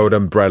 yeah, The old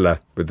umbrella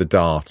with the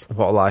dart.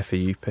 What life are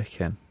you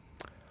picking?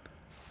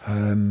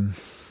 I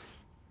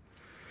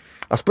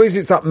suppose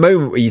it's that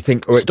moment where you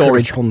think... Oh, it could have-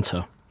 Storage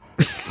hunter.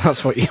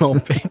 That's what you're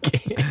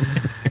picking.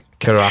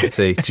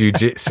 Karate,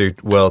 jiu-jitsu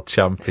world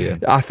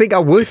champion. I think I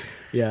would.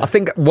 Yeah. I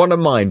think one of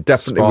mine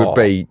definitely Sport. would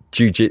be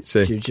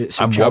jiu-jitsu.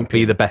 Jiu-jitsu And champion. won't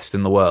be the best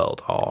in the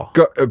world, or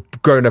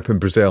Growing up in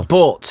Brazil.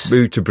 But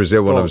Moved to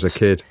Brazil when I was a but-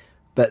 kid.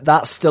 But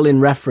that's still in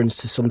reference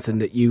to something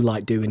that you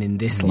like doing in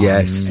this life.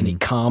 Yes. And it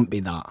can't be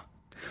that.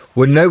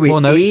 Well, no,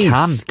 it is.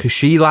 can, because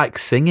she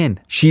likes singing.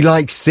 She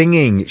likes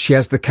singing. She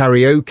has the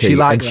karaoke. She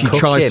likes and she cooking.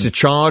 tries to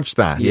charge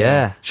that.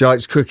 Yeah. She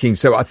likes cooking.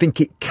 So I think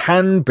it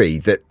can be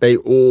that they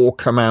all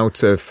come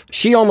out of...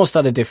 She almost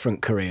had a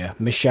different career.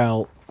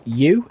 Michelle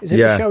Yu, is it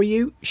Yeah. Michelle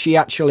Yu? She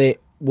actually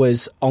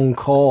was on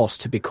course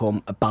to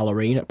become a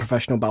ballerina, a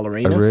professional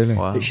ballerina. Oh, really?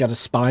 Wow. But she had a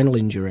spinal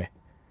injury,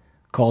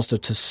 caused her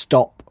to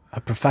stop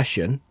her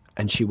profession,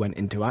 and she went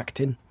into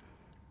acting.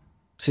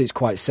 So it's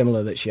quite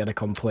similar that she had a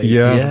complete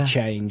Yeah.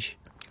 change.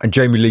 And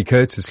Jamie Lee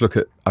Curtis, look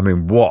at... I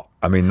mean, what?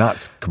 I mean,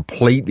 that's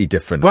completely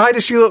different. Why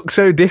does she look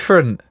so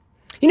different?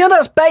 You know,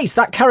 that's based,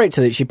 that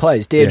character that she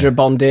plays, Deirdre Yeah.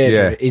 Bon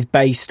Deirdre, Yeah. is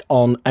based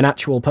on an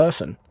actual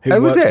person who Oh,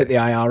 is works it? at the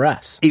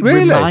IRS. It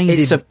Really? reminded...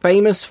 It's a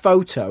famous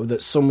photo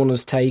that someone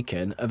has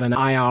taken of an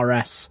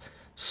IRS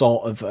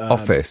sort of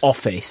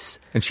office.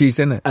 And she's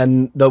in it.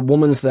 And the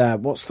woman's there.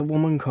 What's the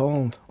woman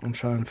called? I'm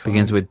trying to find.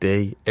 Begins with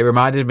D. It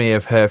reminded me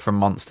of her from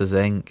Monsters,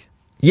 Inc.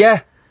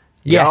 Yeah.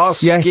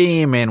 Yes. You're Yes.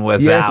 scheming,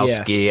 Yes.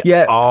 Wazowski.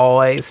 Yeah.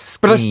 Always scheming.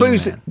 But I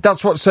suppose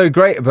that's what's so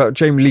great about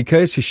Jamie Lee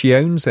Curtis. She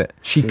owns it.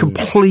 She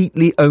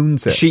completely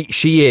owns it.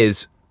 She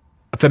is,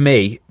 for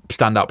me,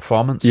 standout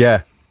performance.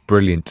 Yeah.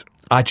 Brilliant.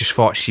 I just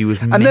thought she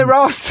was And they're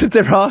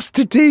asked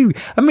to do.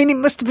 I mean, it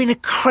must have been a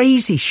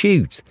crazy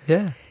shoot.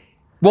 Yeah.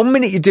 1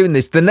 minute you're doing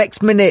this, the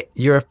next minute...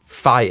 You're a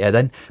fighter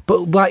then.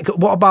 But, like,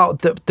 what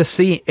about the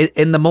scene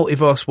in the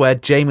multiverse where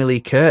Jamie Lee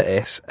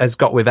Curtis has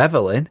got with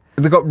Evelyn?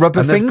 They've got rubber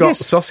And they've fingers. got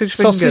sausage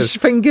fingers.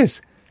 Sausage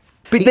fingers.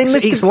 But they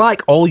must It's have...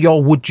 like all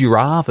your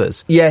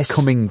would-you-rathers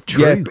coming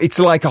true. Yeah, it's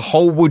like a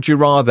whole would you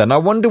rather. And I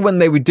wonder when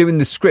they were doing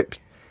the script,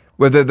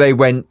 whether they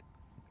went,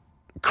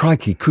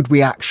 crikey, could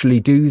we actually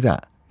do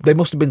that? They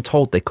must have been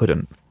told they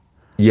couldn't.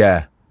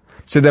 Yeah.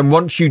 So then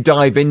once you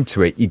dive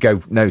into it, you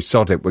go, no,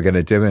 sod it, we're going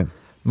to do it.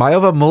 My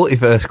other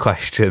multiverse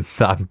question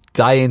that I'm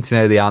dying to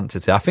know the answer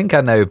to, I think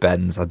I know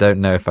Ben's, I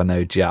don't know if I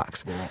know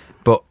Jack's.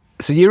 But,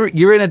 so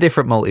you're in a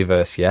different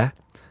multiverse, yeah?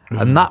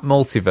 And that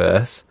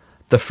multiverse,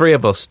 the three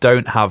of us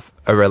don't have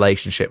a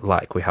relationship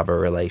like we have a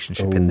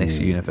relationship in this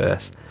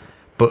universe.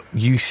 But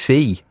you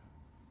see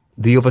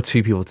the other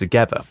two people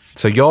together.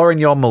 So you're in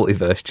your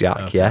multiverse,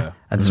 Jack, yeah?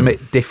 And something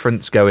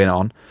different's going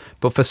on.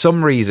 But for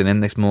some reason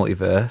in this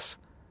multiverse,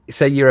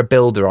 say you're a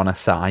builder on a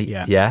site,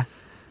 yeah?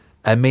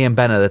 And me and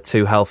Ben are the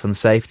two health and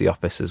safety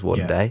officers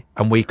one day,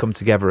 and we come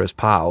together as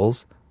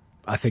pals.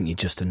 I think you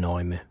just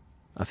annoy me.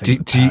 I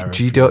think Do you don't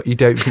think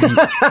you,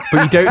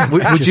 but you don't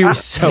would you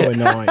so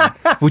annoying.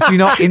 would you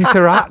not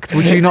interact?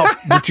 Would you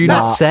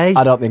not say?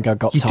 I don't think I've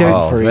got You time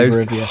don't- for those-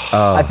 either of you.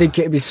 I think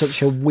it'd be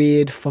such a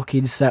weird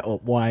fucking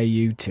setup. Why are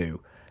you two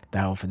the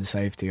health and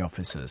safety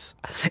officers?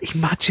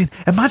 Imagine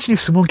if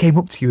someone came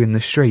up to you in the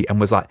street and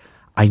was like,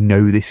 I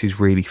know this is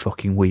really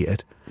fucking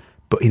weird,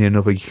 but in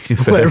another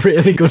universe, We're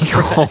really good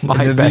you're friends.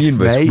 my In the best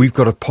universe, mate. we've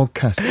got a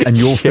podcast, and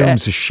your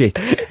films are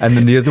shit, and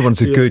then the other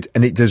ones are good,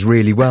 and it does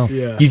really well.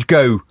 Yeah. You'd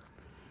go,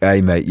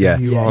 hey mate,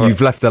 you've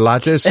left the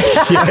ladders.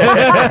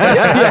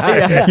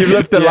 You've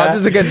left the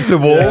ladders against the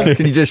wall.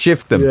 Can you just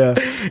shift them? Yeah.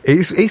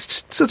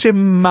 It's such a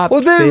mad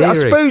Well, theory. I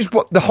suppose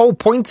what the whole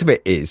point of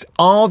it is,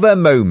 are there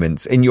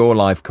moments in your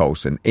life,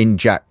 Coulson, in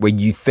Jack, where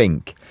you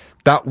think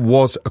that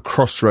was a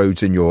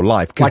crossroads in your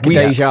life? 'Cause Like a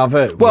deja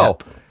vu. Well,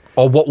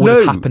 Or what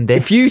would have happened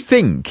if you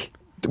think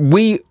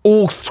we,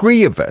 all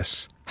three of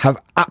us, have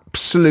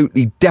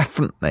absolutely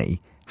definitely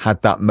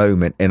had that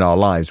moment in our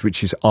lives,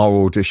 which is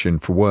our audition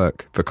for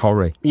work for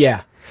Corrie.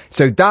 Yeah.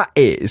 So that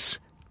is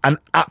an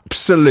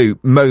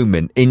absolute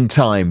moment in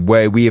time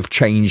where we have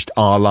changed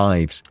our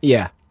lives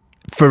Yeah.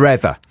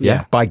 forever.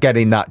 Yeah. By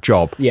getting that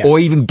job. Yeah. Or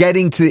even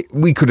getting to,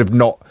 we could have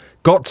not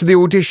got to the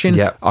audition.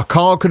 Yeah. Our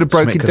car could have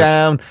broken Something could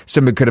have- down.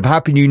 Something could have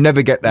happened. You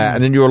never get there.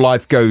 And then your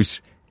life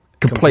goes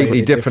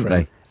completely Completely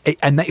differently.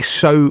 And that is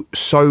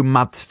so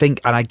mad to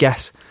think. And I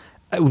guess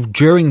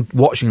during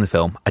watching the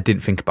film, I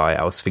didn't think about it.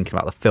 I was thinking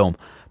about the film.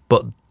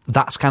 But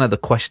that's kind of the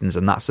questions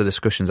and that's the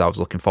discussions I was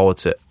looking forward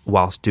to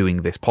whilst doing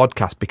this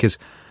podcast, because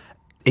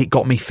it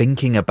got me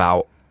thinking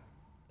about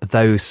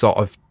those sort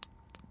of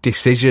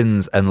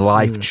decisions and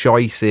life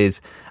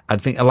choices.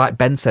 And think, like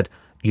Ben said,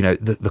 you know,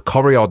 the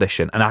Corrie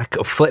audition, and I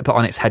could flip it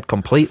on its head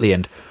completely.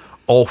 And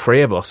all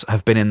three of us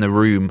have been in the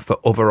room for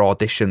other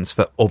auditions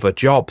for other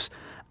jobs.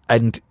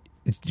 And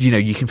you know,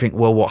 you can think,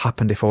 well, what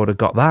happened if I would have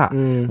got that?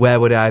 Where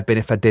would I have been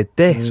if I did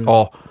this?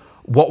 Or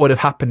what would have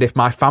happened if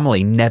my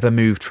family never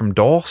moved from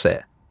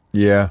Dorset?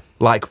 Yeah.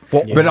 Like,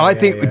 what? But I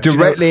think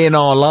directly in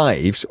our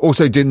lives,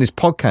 also doing this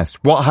podcast,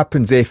 what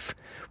happens if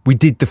we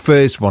did the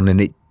first one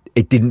and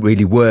it didn't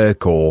really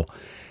work, or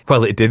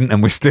Well, it didn't,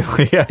 and we're still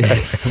here.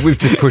 we've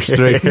just pushed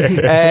through.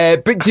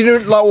 But do you know,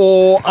 like,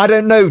 or I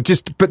don't know,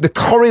 but the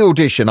Corrie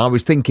audition, I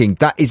was thinking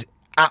that is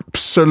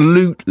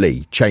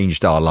absolutely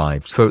changed our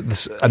lives. For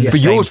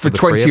yours for the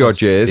three 20 of odd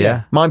us. years,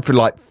 Yeah. mine for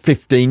like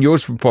 15,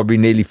 yours for probably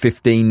nearly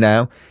 15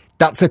 now.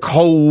 That's a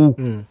whole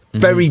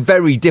very,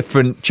 very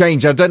different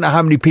change. I don't know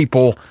how many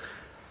people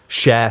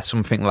Share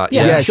something like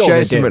Yeah, that. I'm sure share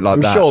they do. something like I'm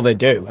that. sure they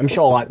do. I'm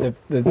sure, like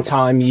the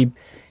time you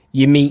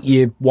meet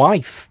your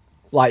wife,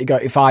 like you go,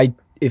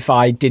 if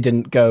I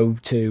didn't go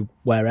to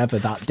wherever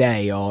that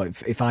day, or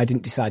if I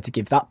didn't decide to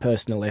give that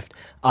person a lift,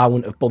 I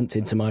wouldn't have bumped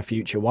into my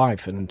future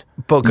wife. And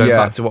But going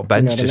Yeah. back to what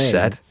Ben you know what I just mean?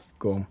 said,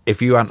 Go on.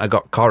 if you hadn't have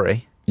got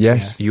Corrie,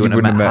 Yes, you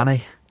wouldn't have met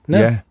Hanny. No.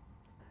 Yeah,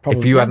 Probably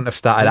If you not. hadn't have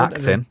started I wouldn't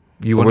have acting,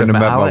 you wouldn't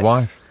have met my Alex.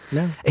 wife.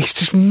 No. It's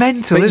just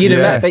mental, But, isn't you'd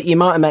it? have met, but you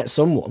might have met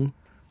someone.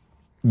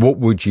 What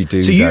would you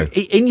do? So you, though?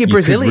 in your You could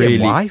Brazilian really-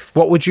 wife,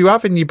 what would you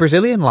have in your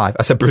Brazilian life?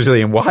 I said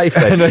Brazilian wife.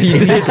 Then. No, you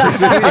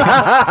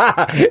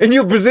did. In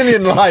your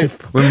Brazilian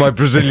life, with my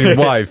Brazilian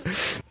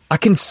wife, I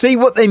can see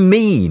what they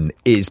mean.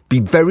 Is be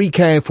very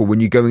careful when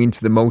you're going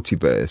into the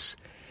multiverse,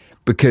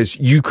 because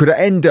you could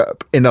end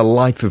up in a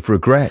life of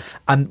regret.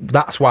 And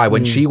that's why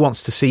when she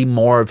wants to see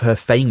more of her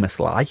famous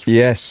life,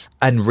 Yes.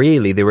 and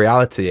really the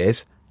reality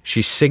is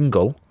she's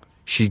single,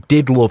 she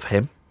did love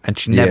him, and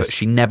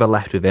she never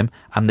left with him,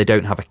 and they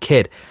don't have a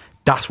kid.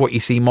 That's what you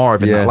see more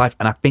of in Yeah. their life,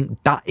 and I think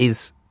that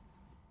is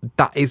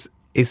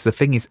the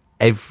thing, is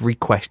every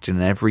question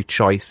and every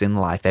choice in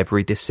life,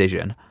 every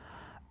decision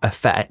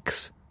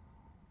affects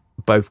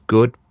both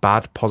good,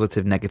 bad,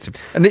 positive, negative.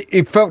 And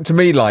it felt to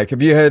me like,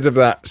 have you heard of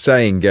that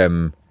saying,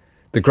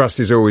 the grass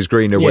is always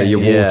greener where you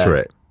Yeah. water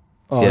it?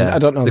 Oh, Yeah. I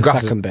don't know The the, grass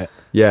is- second bit.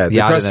 Yeah, the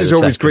Yeah, I grass don't know is the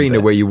always second greener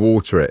bit. where you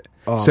water it.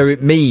 So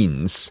it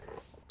means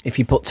If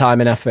you put time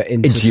and effort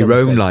into your own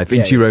something. life, Yeah,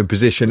 into your own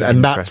position.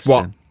 And that's what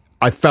Interesting.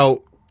 I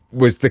felt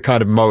was the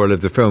kind of moral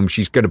of the film.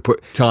 She's going to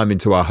put time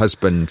into her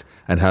husband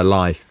and her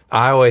life.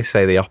 I always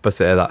say the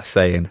opposite of that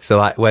saying. So,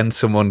 like, when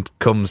someone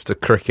comes to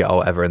cricket or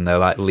whatever and they're,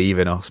 like,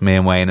 leaving us, me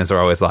and Wayners are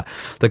always like,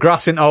 the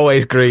grass isn't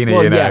always greener,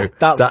 Well, you know. yeah,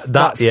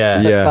 that's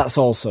Yeah. That's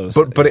also.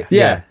 But it,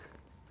 Yeah.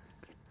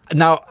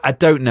 Now, I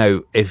don't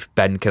know if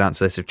Ben can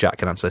answer this, if Jack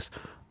can answer this.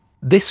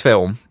 This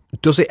film,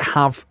 does it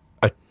have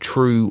a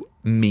true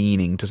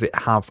meaning? Does it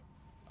have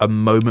a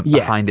moment Yeah.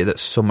 behind it that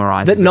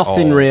summarises that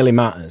nothing it all? really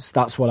matters.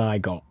 That's what I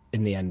got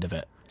in the end of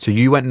it. So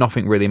you went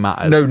nothing really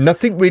matters. No,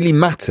 nothing really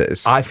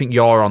matters. I think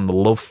you're on the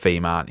love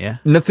theme, aren't you?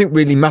 Nothing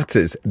really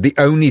matters. The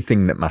only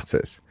thing that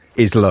matters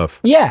is love.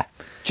 Yeah,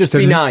 just So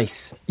be n-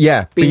 nice.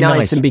 Yeah, Be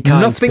nice and be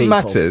kind to Nothing people.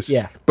 matters.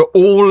 Yeah. But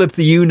all of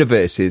the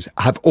universes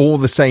have all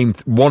the same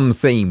one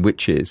theme,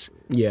 which is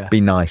Yeah.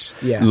 be nice,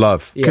 Yeah.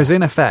 love. Yeah. Because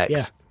in effect,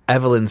 Yeah.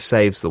 Evelyn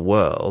saves the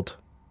world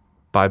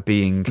by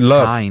being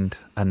Love. kind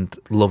and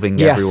loving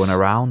Yes. everyone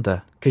around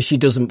her. Because she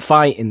doesn't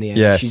fight in the end.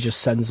 Yes. She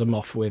just sends them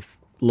off with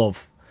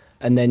love.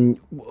 And then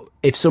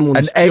if someone's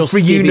And just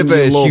every giving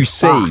universe love you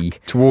see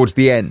back, towards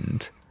the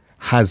end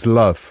has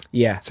love.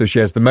 Yeah. So she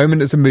has the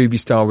moment as a movie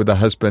star with her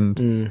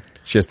husband.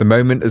 She has the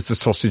moment as the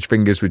sausage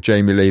fingers with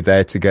Jamie Lee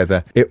there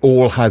together. It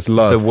all has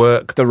love. The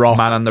work, The Rock.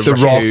 Man and the, The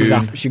Raccoon.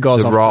 Rock. she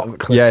goes the off Rock. the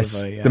cliff Yes,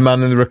 with her, yeah. the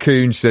man and the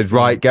raccoon. She says,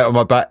 right, get on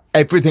my back.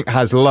 Everything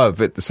has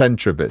love at the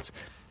centre of it.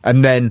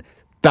 And then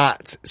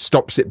that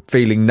stops it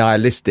feeling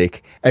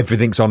nihilistic.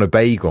 Everything's on a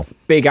bagel.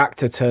 Big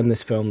actor turned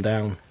this film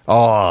down. Oh,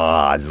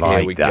 I Here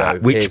like we that. go.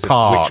 Which Here's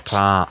part? Which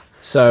part?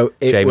 So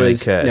it Jamie Lee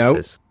was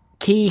Curtis.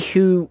 Ki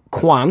Hu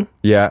Kwan.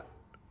 Yeah.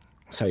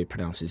 That's how you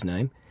pronounce his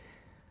name.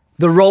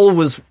 The role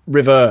was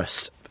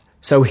reversed.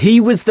 So he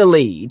was the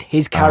lead,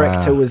 his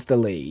character was the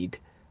lead,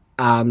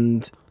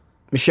 and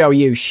Michelle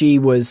Yeoh, she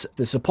was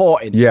the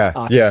supporting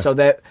artist. yeah. So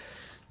the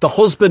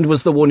husband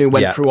was the one who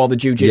went Yeah. through all the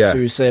jiu-jitsu, Yeah.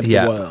 who saved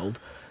Yeah. the world,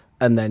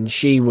 and then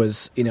she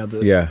was, the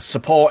Yeah.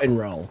 supporting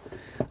role.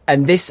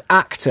 And this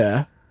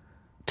actor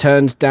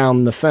turned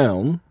down the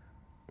film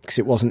because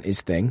it wasn't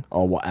his thing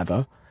or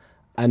whatever.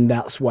 And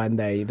that's when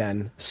they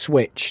then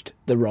switched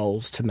the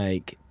roles to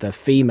make the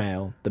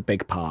female the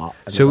big part.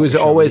 And So they was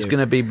got it always Michelle Yeoh.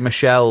 going to be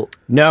Michelle?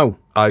 No,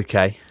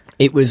 Okay.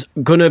 it was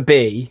going to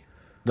be,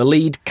 the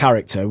lead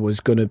character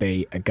was going to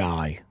be a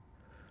guy.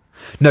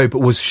 No, but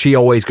was she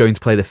always going to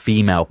play the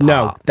female part?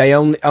 No, they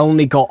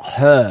only got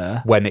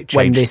her When it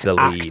changed this the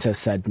lead. actor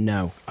said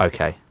no.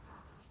 Okay.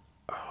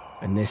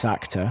 And this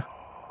actor,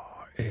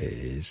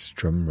 Is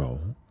drum roll.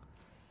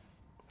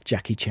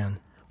 Jackie Chan.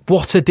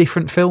 What a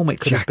different film it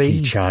could have Jackie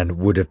been. Chan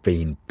would have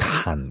been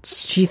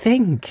pants. Do you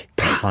think?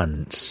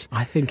 Pants.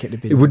 I think it'd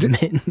have been It would.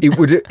 mint.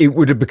 It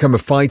would have become a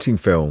fighting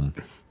film.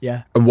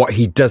 Yeah. And what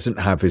he doesn't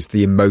have is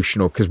the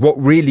emotional. Because what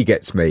really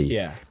gets me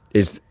Yeah.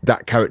 is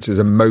that character's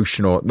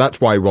emotional. That's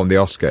why he won the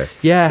Oscar.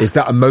 Yeah. Is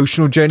that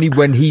emotional journey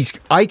when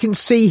I can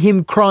see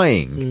him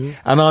crying,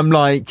 and I'm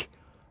like,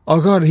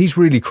 oh God, he's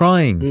really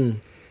crying.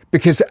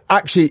 Because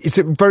actually, it's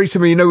very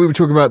similar. You know, we were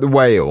talking about The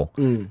Whale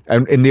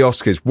and in the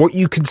Oscars. What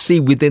you can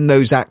see within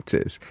those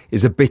actors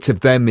is a bit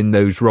of them in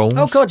those roles.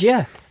 Oh, God,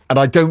 yeah. And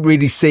I don't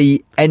really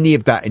see any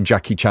of that in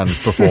Jackie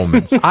Chan's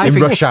performance in think-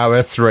 Rush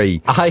Hour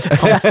 3.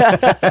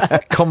 I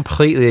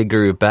completely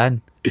agree with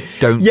Ben.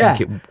 Don't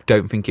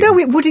think it. No,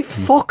 would it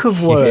fuck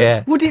have worked?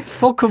 Yeah. Would it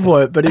fuck have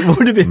worked? But it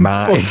would have been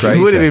Martin fucking Fraser.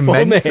 would have been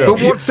Funny. mental.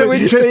 But what's so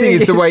interesting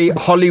is the way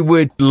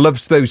Hollywood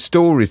loves those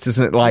stories,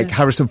 doesn't it? Like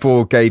Harrison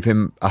Ford gave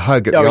him a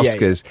hug at the Oh, yeah,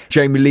 Oscars.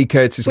 Jamie Lee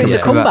Curtis Well, it's a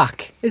coming for that.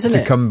 comeback, isn't It's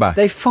it? a comeback.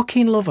 They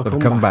fucking love a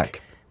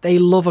comeback. They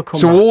love a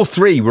comeback. So all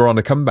three were on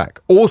a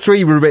comeback. All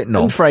three were written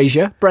and off.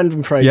 Fraser,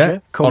 Brendan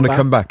Fraser, Yeah, on a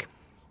comeback.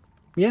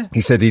 Yeah.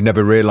 He said he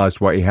never realised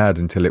what he had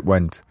until it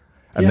went.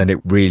 And Yeah. then it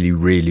really,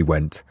 really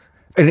went.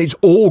 And it's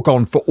all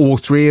gone for all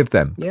three of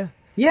them. Yeah.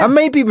 Yeah. And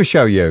maybe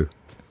Michelle Yeoh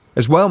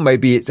as well.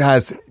 Maybe it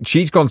has.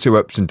 She's gone through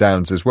ups and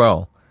downs as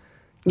well.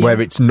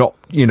 Where it's not,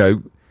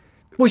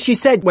 Well, she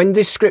said when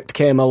this script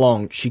came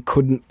along, she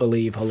couldn't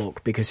believe her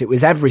luck because it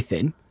was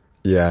everything,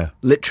 yeah.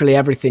 literally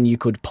everything you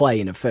could play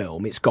in a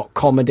film. It's got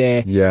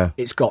comedy, Yeah.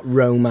 it's got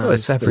romance,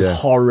 it's everything. there's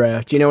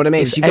horror. Do you know what I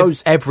mean? It's She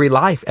goes, every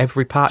life,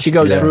 every part. she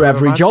goes could through ever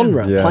every imagine.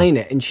 genre Yeah. playing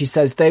it, and she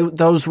says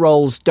those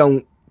roles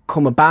don't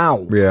come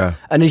about. Yeah.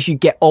 And as you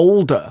get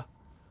older,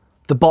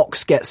 the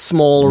box gets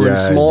smaller and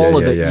Yeah,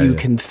 smaller that you yeah.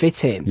 can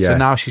fit in. Yeah. So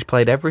now she's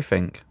played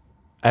everything,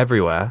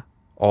 everywhere,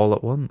 all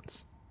at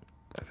once.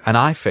 And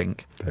I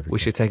think we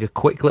should take a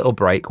quick little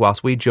break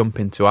whilst we jump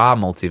into our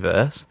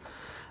multiverse,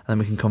 and then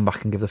we can come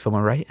back and give the film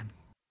a rating.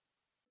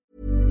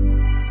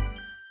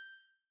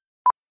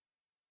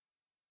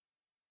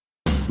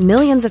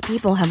 Millions of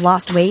people have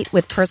lost weight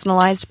with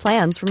personalized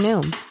plans from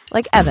Noom.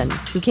 Like Evan,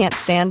 who can't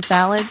stand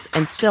salads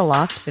and still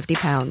lost 50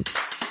 pounds.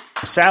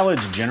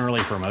 Salads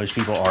generally for most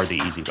people are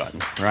the easy button,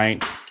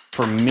 right?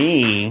 For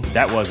me,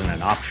 that wasn't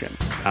an option.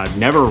 I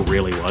never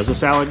really was a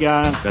salad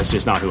guy. That's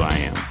just not who I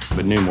am.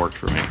 But Noom worked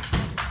for me.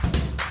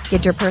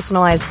 Get your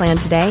personalized plan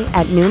today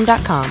at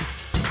Noom.com.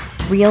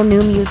 Real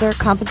Noom user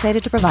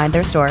compensated to provide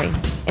their story.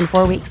 In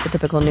 4 weeks, the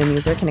typical Noom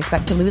user can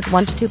expect to lose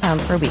 1 to 2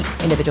 pounds per week.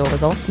 Individual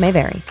results may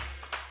vary.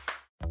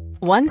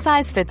 One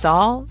size fits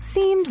all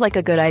seemed like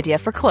a good idea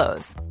for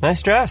clothes.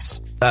 Nice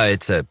dress.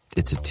 It's a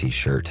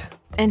t-shirt.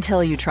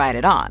 Until you tried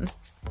it on.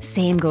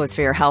 Same goes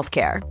for your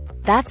healthcare.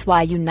 That's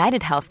why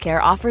United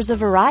Healthcare offers a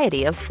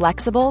variety of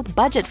flexible,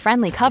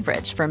 budget-friendly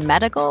coverage for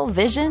medical,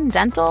 vision,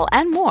 dental,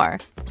 and more.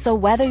 So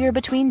whether you're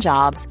between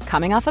jobs,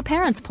 coming off a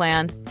parent's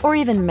plan, or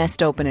even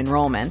missed open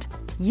enrollment,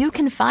 you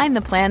can find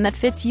the plan that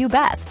fits you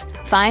best.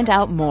 Find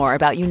out more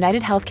about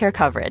United Healthcare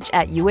coverage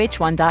at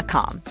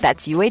uh1.com.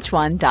 That's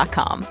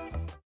uh1.com.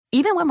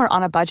 Even when we're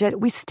on a budget,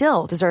 we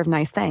still deserve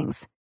nice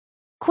things.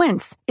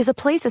 Quince is a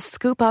place to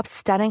scoop up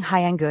stunning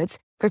high-end goods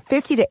for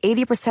 50 to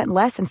 80%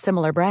 less than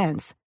similar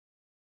brands.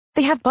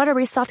 They have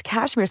buttery soft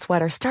cashmere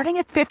sweaters starting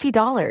at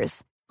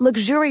 $50,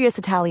 luxurious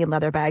Italian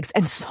leather bags,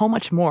 and so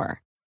much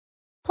more.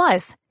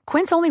 Plus,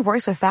 Quince only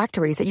works with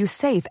factories that use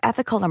safe,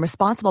 ethical, and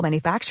responsible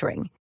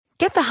manufacturing.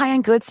 Get the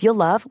high-end goods you'll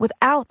love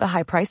without the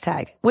high price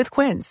tag with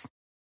Quince.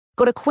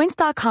 Go to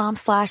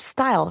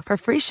quince.com/style for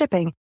free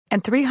shipping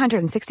and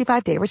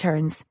 365-day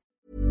returns.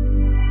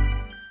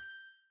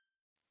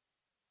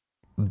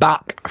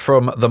 Back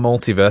from the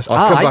multiverse.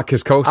 I've come back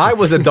as Coulson. I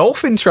was a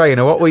dolphin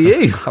trainer. What were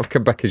you? I've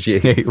come back as you.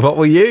 What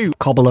were you?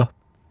 Cobbler.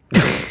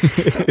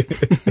 I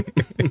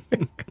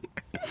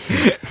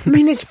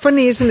mean, it's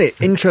funny, isn't it?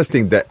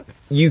 Interesting that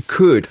you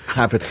could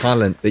have a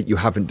talent that you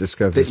haven't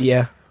discovered.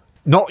 Yeah.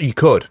 Not you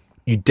could.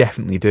 You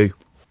definitely do.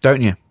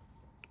 Don't you?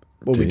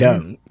 Well, we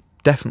don't.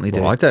 Definitely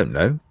do. Well, I don't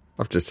know.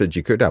 I've just said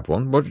you could have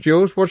one. What's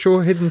yours? What's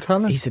your hidden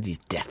talent? He said he's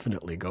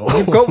definitely got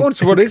You've got one.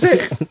 So what is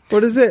it?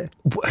 What is it?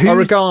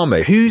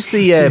 Origami.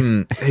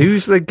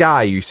 Who's the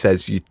guy who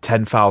says you're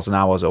 10,000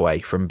 hours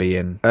away from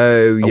being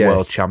a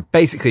world champ?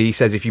 Basically, he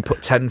says if you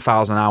put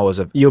 10,000 hours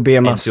of you'll be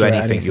a master into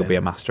at anything, you'll be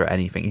a master at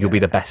anything. You'll be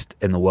the best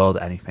in the world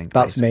at anything.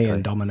 That's basically. me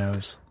and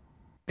Dominoes.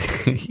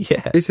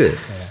 Yeah. Is it?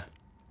 Yeah.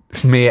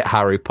 It's me at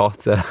Harry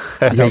Potter.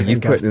 You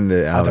put in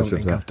the hours. I don't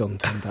think I've done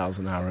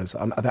 10,000 hours.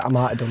 I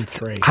might have done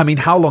 3. I mean,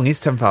 how long is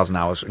 10,000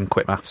 hours in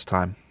quick maths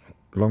time?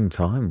 Long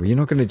time. Well, you're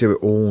not going to do it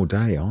all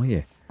day, are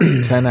you?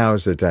 10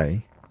 hours a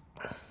day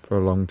for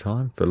a long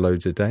time, for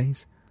loads of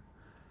days.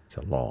 It's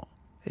a lot.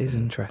 It is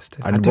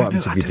interesting. And what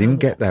happens if you didn't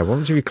get there? What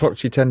happens if you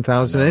clocked your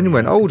 10,000 and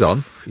went, hold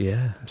on.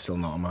 Yeah. I'm still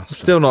not a master.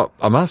 Still not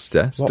a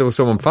master. Still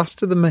someone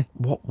faster than me.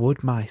 What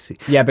would my...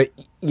 Yeah, but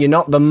you're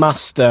not the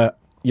master...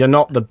 You're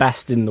not the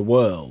best in the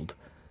world.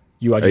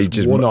 You are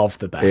just one of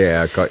the best.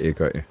 Yeah, I got you.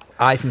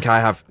 I think I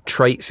have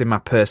traits in my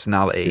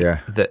personality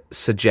that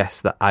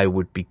suggest that I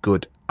would be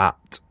good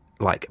at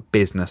like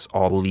business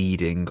or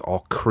leading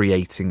or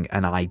creating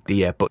an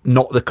idea, but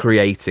not the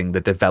creating, the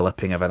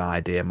developing of an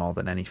idea more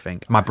than anything.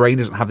 My brain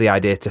doesn't have the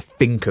idea to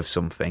think of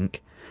something,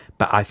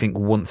 but I think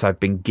once I've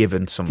been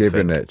given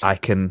something, I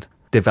can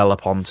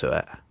develop onto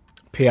it.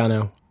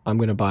 Piano. I'm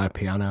going to buy a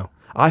piano.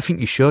 I think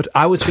you should.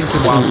 I was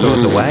thinking whilst I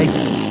was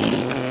away...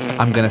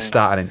 I'm going to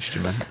start an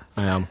instrument.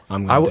 I am.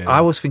 I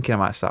was thinking I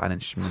might start an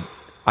instrument.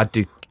 I'd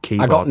do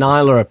keyboard. I got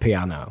Nyla a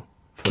piano.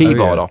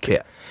 Keyboard or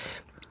kit?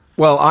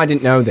 Well, I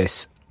didn't know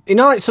this. You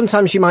know, like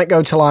sometimes you might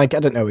go to like, I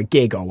don't know, a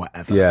gig or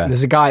whatever. Yeah.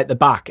 There's a guy at the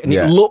back and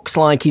it looks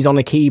like he's on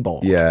a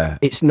keyboard. Yeah.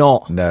 It's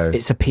not. No.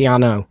 It's a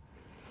piano.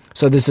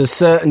 So there's a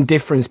certain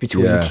difference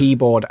between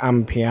keyboard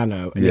and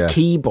piano. And a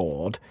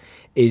keyboard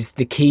is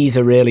the keys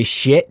are really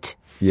shit.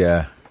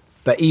 Yeah.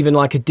 But even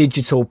like a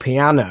digital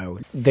piano,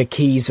 the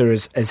keys are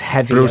as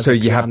heavy as But also a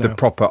you piano. have the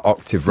proper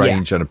octave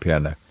range on a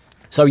piano.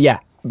 So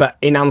yeah, but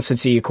in answer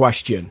to your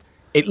question,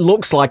 it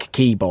looks like a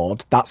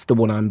keyboard. That's the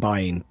one I'm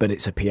buying, but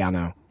it's a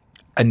piano.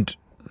 And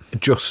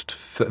just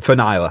for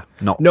Nyla,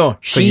 not no, for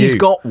she's you.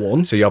 Got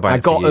one. So you're buying I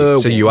got for you.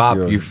 her So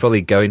one. you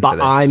fully go into but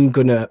this. I'm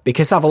gonna,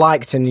 because I've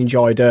liked and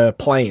enjoyed her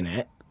playing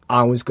it,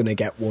 I was gonna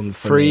get one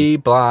for Free me.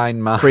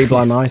 Blind Mice. Free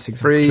Blind Mice,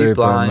 exactly. Free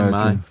Blind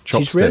Mice.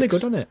 She's really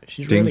good on it.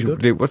 She's really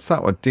good. What's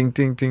that one? Ding,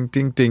 ding, ding,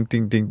 ding, ding,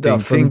 ding, ding, No, ding,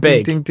 from ding,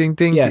 Big. ding, ding,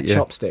 ding. Yeah,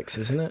 Chopsticks,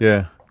 isn't it?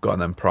 Yeah. Got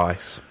them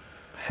price.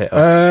 Hit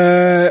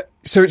us.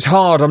 So it's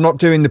hard. I'm not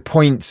doing the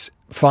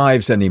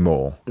 0.5s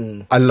anymore.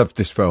 I love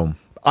this film.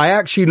 I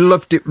actually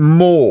loved it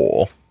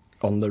more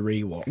on the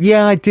rewatch.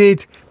 Yeah, I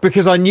did,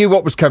 because I knew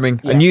what was coming.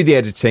 Yeah. I knew the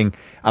editing,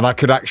 and I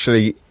could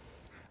actually...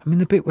 I mean,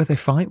 the bit where they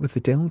fight with the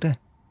dildo.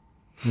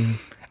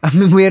 I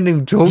mean, we hadn't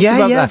even talked about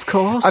that. Yeah, of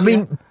course. I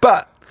mean,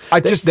 but...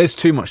 There's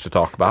too much to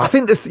talk about. I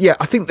think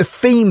the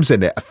themes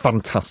in it are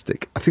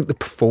fantastic. I think the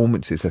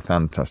performances are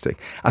fantastic.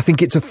 I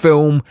think it's a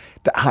film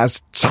that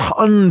has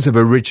tons of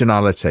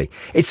originality.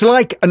 It's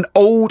like an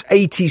old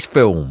 80s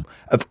film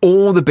of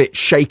all the bits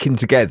shaken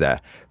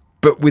together,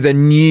 but with a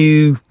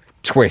new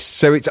twist.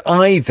 So it's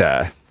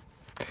either...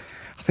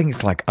 I think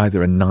it's like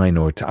either a 9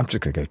 or a 10. I'm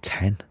just going to go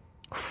 10.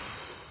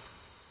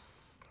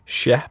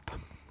 Shep.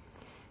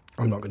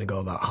 I'm not going to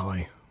go that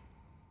high.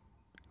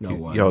 No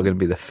way. You're going to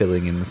be the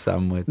filling in the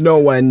sandwich.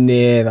 Nowhere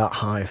near that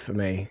high for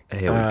me.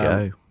 Here we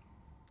go.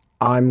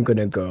 I'm going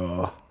to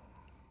go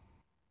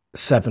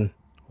 7.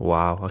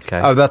 Wow, okay.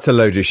 Oh, that's a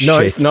load of shit. No,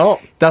 it's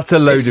not. That's a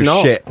load It's of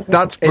not. shit.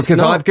 That's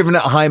because not. I've given it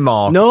a high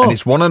mark, No. and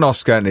it's won an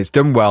Oscar, and it's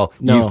done well.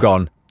 No. You've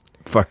gone,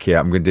 fuck yeah,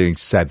 I'm going to do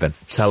 7.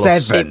 Tell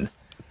us 7.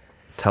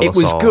 Tell It us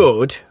was all.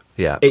 good.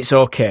 Yeah. It's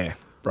okay,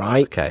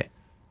 right? Okay.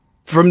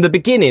 From the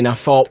beginning, I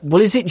thought,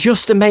 well, is it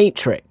just a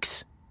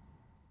Matrix?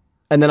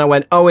 And then I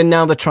went, oh, and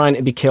now they're trying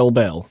to be Kill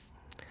Bill.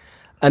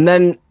 And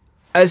then,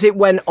 as it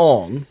went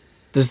on,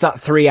 there's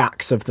that 3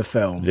 acts of the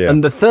film. Yeah.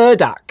 And the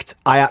third act,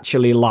 I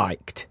actually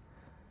liked.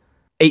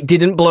 It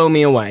didn't blow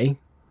me away.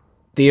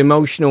 The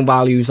emotional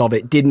values of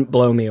it didn't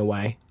blow me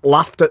away.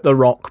 Laughed at the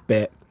rock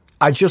bit.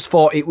 I just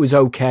thought it was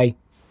okay.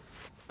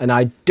 And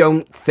I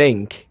don't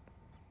think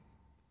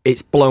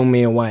it's blown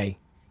me away.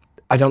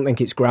 I don't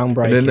think it's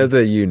groundbreaking. In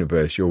another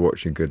universe, you're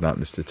watching Goodnight,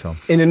 Mr. Tom.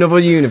 In another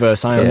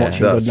universe, I am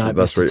watching Goodnight,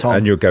 Mr. Tom.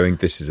 And you're going,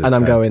 this is a And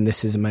 10. I'm going,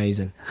 this is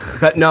amazing.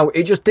 But no,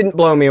 it just didn't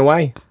blow me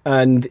away.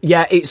 And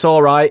yeah, it's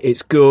all right.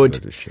 It's good.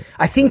 Load of shit.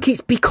 I think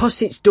it's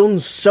because it's done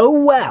so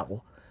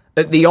well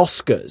at the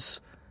Oscars.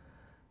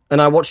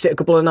 And I watched it a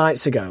couple of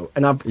nights ago.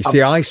 And You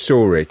see, I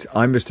saw it.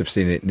 I must have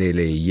seen it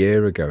nearly a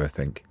year ago, I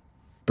think.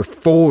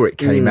 Before it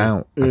came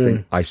out, I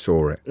think I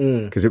saw it.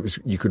 Because it was,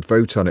 you could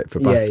vote on it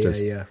for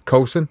BAFTAs. yeah.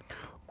 Coulson?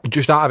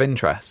 Just out of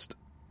interest,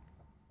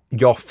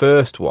 your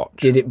first watch.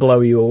 Did it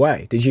blow you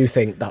away? Did you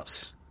think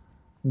that's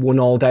one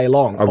all day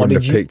long? I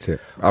wouldn't have picked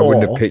it. I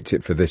wouldn't have picked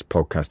it for this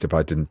podcast if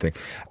I didn't think.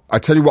 I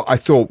tell you what I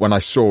thought when I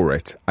saw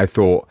it. I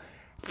thought,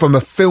 from a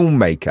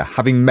filmmaker,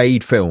 having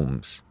made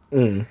films,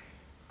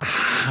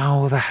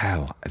 how the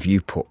hell have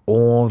you put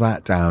all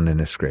that down in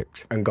a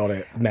script? And got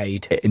it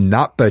made. In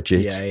that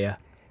budget. Yeah.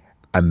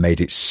 And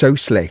made it so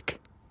slick.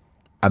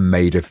 And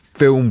made a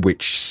film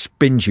which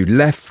spins you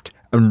left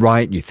and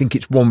right. You think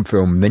it's one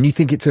film, and then you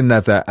think it's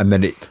another, and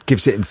then it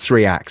gives it in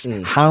 3 acts.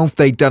 How have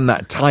they done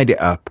that, tied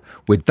it up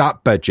with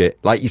that budget?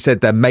 Like you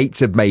said, their mates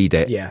have made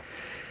it. Yeah.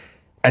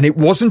 And it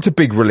wasn't a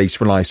big release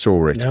when I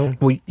saw it. No.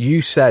 Well,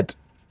 you said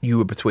you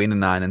were between a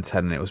 9 and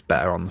 10, and it was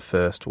better on the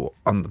first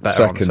on the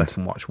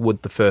second watch.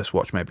 Would the first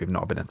watch maybe have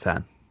not been a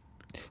 10?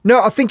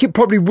 No, I think it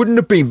probably wouldn't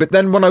have been. But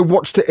then when I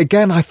watched it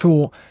again, I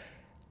thought,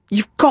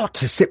 you've got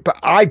to sit back.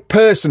 I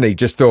personally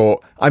just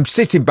thought, I'm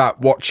sitting back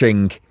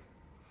watching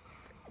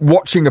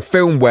a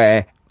film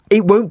where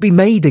it won't be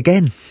made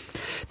again.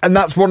 And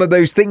that's one of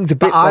those things a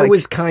bit But I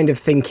was kind of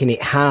thinking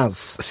it has.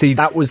 See,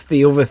 that was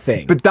the other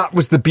thing. But that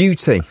was the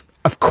beauty.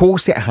 Of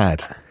course it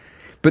had.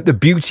 But the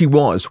beauty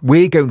was,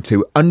 we're going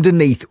to,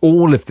 underneath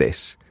all of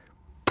this,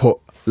 put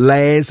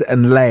layers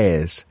and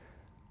layers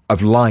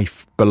of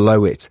life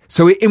below it.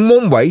 So in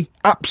one way,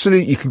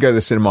 absolutely, you can go to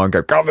the cinema and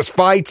go, God, there's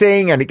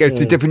fighting, and it goes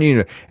to different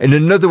universe. In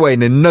another way,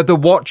 in another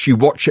watch, you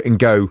watch it and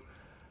go,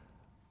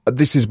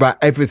 this is about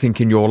everything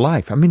in your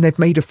life. I mean, they've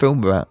made a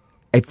film about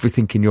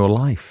everything in your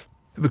life.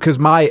 Because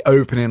my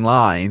opening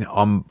line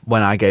on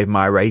when I gave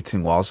my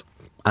rating was,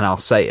 and I'll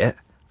say it,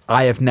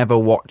 I have never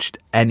watched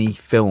any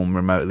film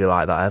remotely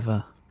like that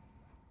ever.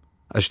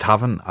 I just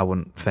haven't, I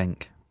wouldn't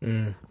think.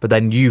 But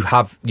then you've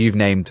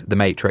named The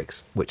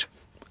Matrix, which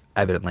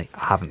evidently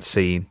I haven't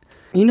seen.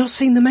 You not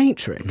seen The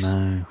Matrix?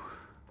 No.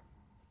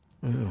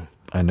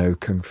 I know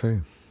Kung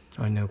Fu.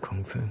 I know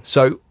Kung Fu.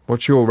 So,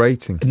 what's your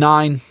rating?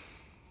 9,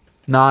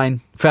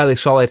 fairly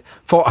solid.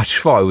 I just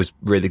thought it was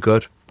really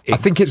good. I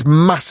think it's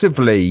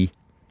massively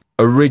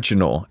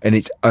original in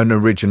its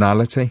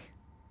unoriginality.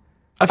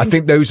 I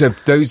think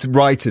those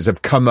writers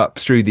have come up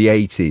through the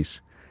 80s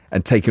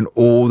and taken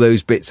all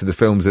those bits of the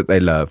films that they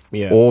love,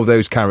 all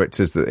those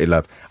characters that they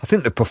love. I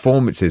think the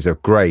performances are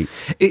great.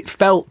 It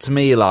felt to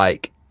me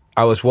like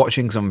I was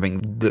watching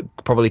something that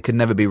probably could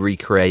never be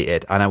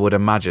recreated, and I would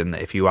imagine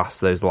that if you asked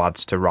those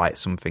lads to write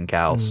something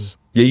else...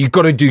 Yeah, you've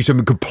got to do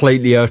something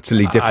completely,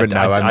 utterly different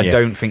now, haven't you? I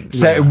don't think...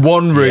 Set in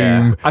one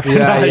room,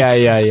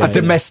 a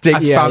domestic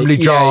family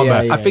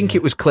drama. I think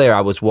it was clear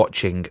I was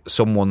watching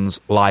someone's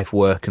life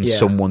work and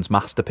someone's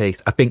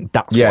masterpiece. I think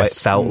that's what it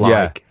felt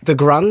like. The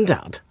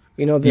granddad,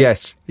 you know...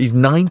 Yes, he's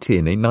 90,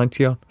 isn't he?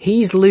 90 on.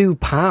 He's Lou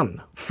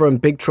Pan from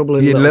Big Trouble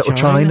in Little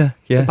China.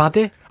 Yeah. The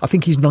baddie. I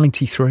think he's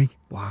 93.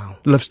 Wow.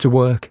 Loves to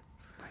work.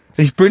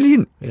 He's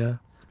brilliant. Yeah.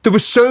 There were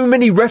so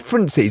many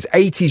references,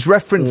 80s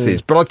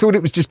references, but I thought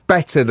it was just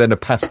better than a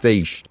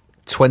pastiche.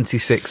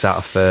 26 out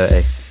of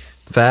 30.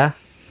 Fair?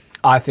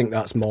 I think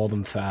that's more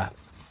than fair.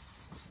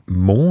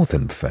 More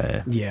than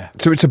fair? Yeah.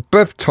 So it's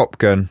above Top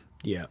Gun.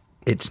 Yeah.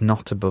 It's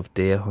not above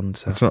Deer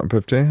Hunter. It's not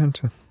above Deer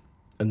Hunter.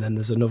 And then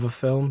there's another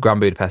film.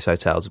 Grand Budapest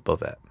Hotel's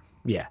above it.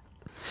 Yeah.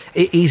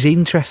 It is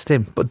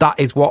interesting, but that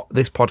is what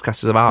this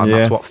podcast is about, and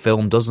that's what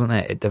film does, isn't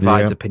it? It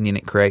divides opinion,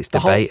 it creates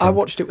debate. I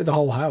watched it with the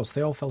whole house.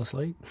 They all fell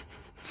asleep.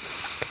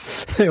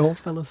 They all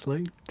fell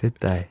asleep. Did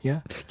they?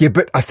 Yeah. Yeah,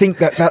 but I think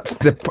that's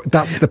the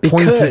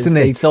point, isn't it?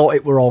 They thought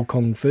it were all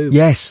kung fu.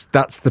 Yes,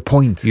 that's the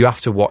point. You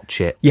have to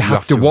watch it. You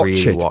have to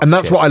watch it. And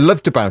that's what I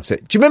loved about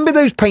it. Do you remember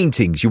those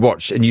paintings you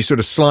watch and you sort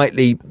of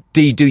slightly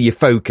do your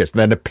focus and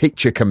then a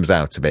picture comes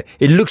out of it?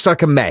 It looks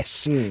like a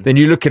mess. Then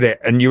you look at it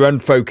and you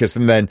unfocus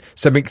and then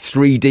something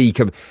 3D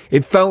comes.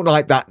 It felt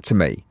like that to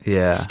me.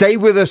 Yeah. Stay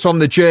with us on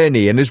the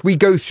journey, and as we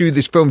go through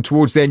this film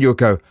towards the end, you'll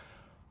go,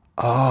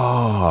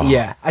 oh,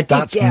 yeah, I did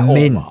that's get all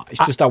mint. that.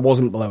 It's just I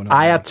wasn't blown away.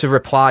 I had to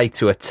reply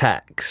to a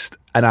text,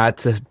 and I had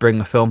to bring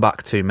the film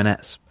back 2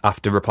 minutes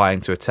after replying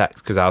to a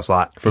text because I was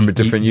like, from a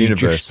different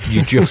universe.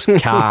 You just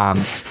can't.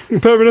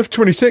 Fair enough.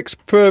 26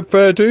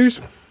 fair dues.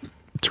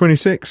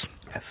 26.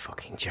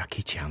 Fucking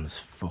Jackie Chan's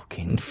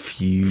fucking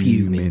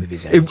fuming with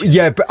his age.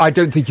 Yeah, but I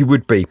don't think he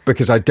would be,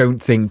 because I don't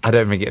think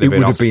it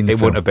would have been. It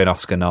film. wouldn't have been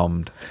Oscar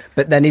nommed.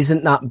 But then,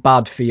 isn't that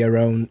bad for your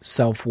own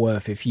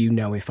self-worth? If you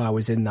know, if I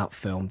was in that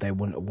film, they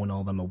wouldn't have won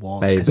all them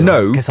awards.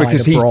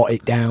 Because he's brought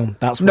it down.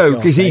 That's what no,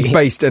 because he's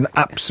based an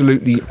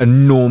absolutely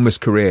enormous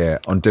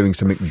career on doing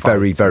something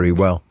very, very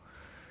well.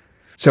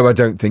 So I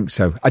don't think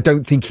so. I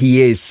don't think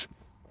he is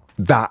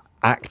that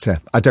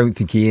actor. I don't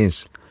think he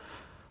is.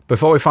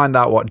 Before we find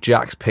out what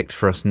Jack's picked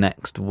for us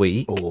next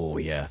week... Oh,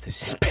 yeah,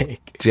 this is big.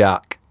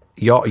 Jack,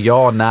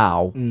 you're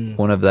now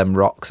one of them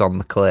rocks on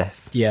the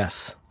cliff.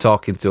 Yes.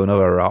 Talking to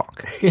another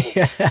rock.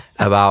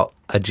 About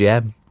a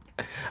gem.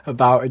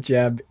 About a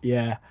gem,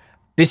 yeah.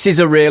 This is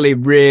a really,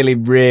 really,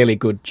 really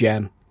good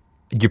gem.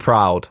 You're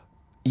proud?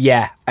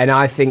 Yeah, and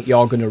I think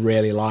you're going to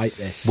really like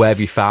this. Where have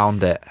you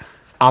found it?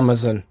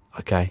 Amazon.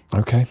 Okay.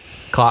 Okay.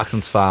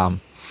 Clarkson's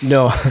Farm.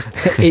 No,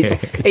 it's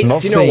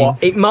not do you know seen. what?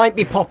 It might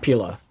be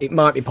popular. It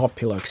might be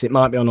popular because it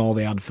might be on all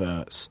the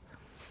adverts.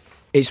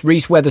 It's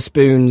Reese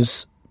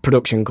Witherspoon's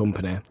production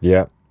company.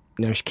 Yeah.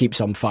 You know, she keeps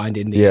on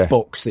finding these Yeah.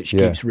 books that she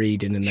Yeah. keeps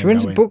reading, and She then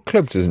runs a going, book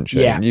club, doesn't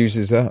she? Yeah. And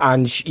uses that.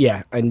 and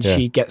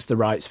she gets the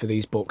rights for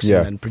these books Yeah.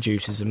 and then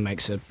produces and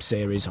makes a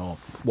series or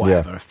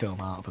whatever, a film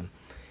out of them.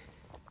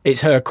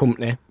 It's her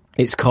company.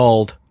 It's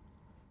called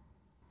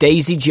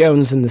Daisy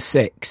Jones and the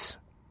Six.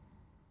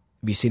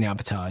 Have you seen it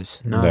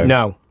advertised?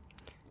 No.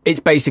 It's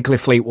basically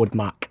Fleetwood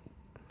Mac.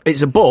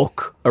 It's a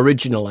book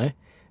originally,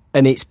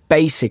 and it's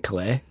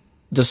basically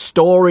the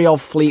story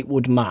of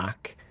Fleetwood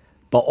Mac,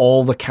 but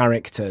all the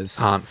characters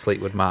Aren't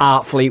Fleetwood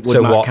Mac.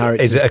 So what,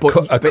 characters. is it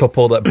a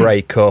couple that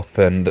break up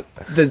and...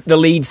 The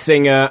lead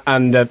singer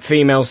and the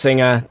female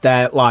singer,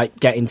 they're like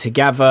getting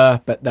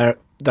together, but they're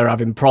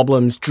having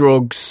problems,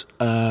 drugs,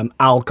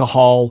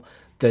 alcohol.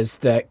 There's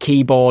the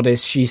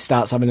keyboardist. She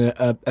starts having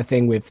a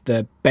thing with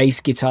the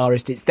bass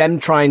guitarist. It's them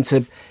trying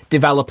to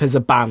develop as a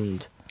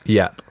band.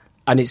 Yeah.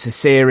 And it's a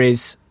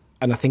series,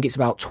 and I think it's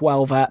about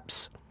 12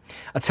 eps.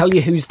 I'll tell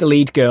you who's the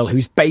lead girl,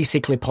 who's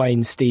basically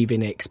playing Stevie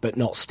Nicks, but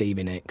not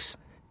Stevie Nicks.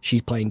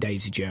 She's playing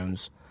Daisy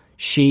Jones.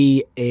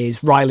 She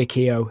is Riley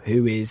Keough,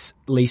 who is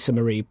Lisa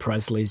Marie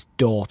Presley's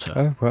daughter.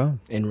 Oh, wow.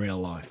 In real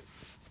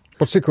life.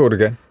 What's it called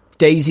again?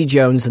 Daisy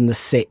Jones and the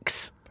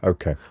Six.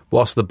 Okay.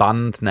 What's the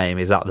band name?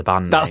 Is that the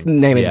band That's name?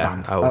 the name of the Yeah.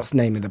 band. Oh. That's the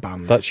name of the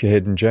band. That's your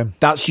hidden gem.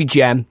 That's your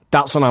gem.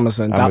 That's on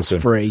Amazon. Amazon.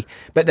 That's free.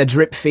 But they're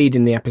drip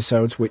feeding the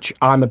episodes, which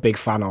I'm a big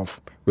fan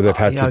of. Well, they've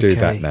had to do okay.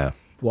 that now.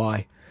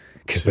 Why?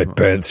 Because they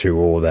burnt through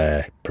all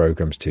their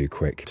programs too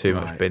quick. Too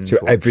much binge So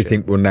watching.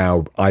 everything will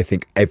now, I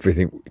think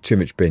too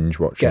much binge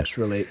watching. Gets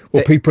really...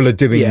 Well, people are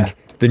doing Yeah.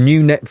 the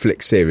new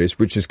Netflix series,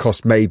 which has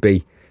cost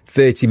maybe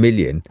 30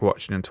 million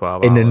Watching in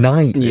 12 in hours. a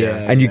night. Yeah,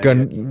 And you're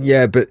going,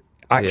 but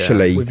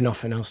actually, With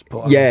nothing else to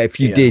put on. if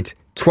you did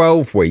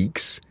 12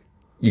 weeks,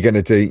 you're going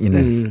to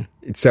do,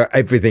 so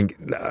everything,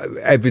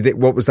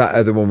 what was that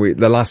other one?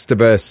 The Last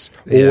of Us,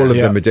 all of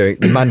them are doing,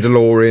 The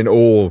Mandalorian,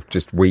 all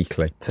just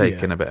weekly.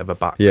 Taking a bit of a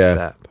back Yeah.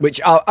 step. Which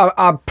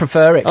I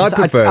prefer it. 'cause I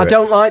prefer I it.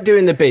 don't like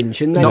doing the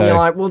binge, and then No. you're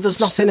like, well, there's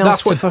nothing else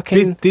That's to what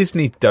fucking...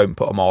 Disney don't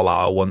put them all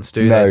out at once,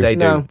 do No. they?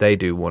 No. They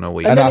do one a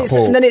week. And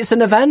And then it's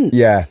an event.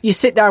 Yeah. You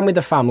sit down with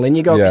the family and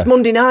you go, Yeah. it's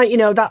Monday night,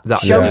 that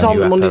That's show's the on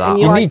new Monday. ep of And that. you're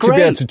You like, need to great.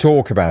 be able to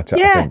talk about it,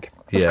 I think.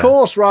 Yeah. Of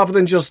course, rather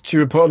than just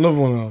to put another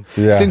one on.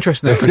 Yeah. It's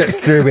interesting. Let's get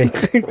through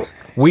it.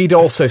 We'd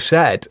also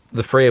said,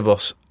 the three of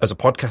us as a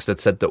podcast had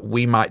said that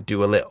we might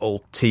do a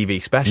little TV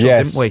special,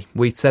 Yes. didn't we?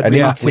 We said An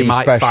we ET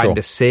might special. find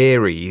a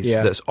series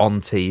Yeah. that's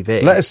on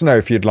TV. Let us know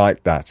if you'd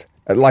like that.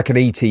 Like an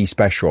ET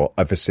special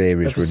of a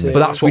series, wouldn't it? But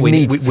that's what we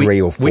need. We,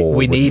 3 or 4. We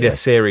wouldn't need we? a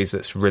series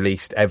that's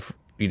released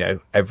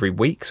every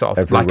week, sort of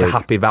Every like week. a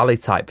Happy Valley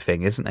type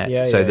thing, isn't it?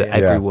 Yeah, so yeah, that yeah.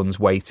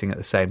 everyone's waiting at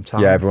the same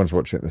time. Yeah, everyone's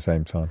watching at the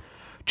same time.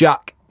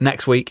 Jack,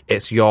 next week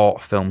it's your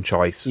film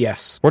choice.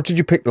 Yes. What did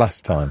you pick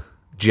last time?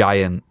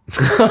 Giant.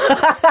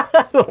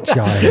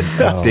 Giant.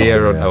 Oh,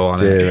 Deer Hunter,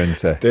 wasn't it? Deer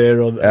Hunter.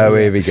 Dear on Oh,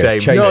 here we go. Shame.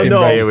 Chasing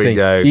No, rating. here we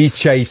go. He's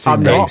chasing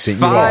I'm not rating.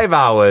 5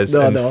 hours.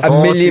 No, and no.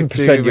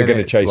 1,000,000% you're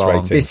gonna 42 chase minutes long.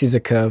 rating. This is a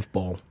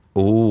curveball.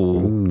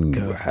 Ooh.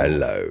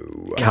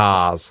 Hello.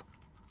 Cars.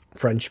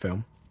 French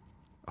film.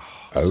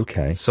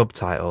 Okay.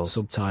 Subtitles.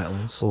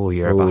 Subtitles. Oh,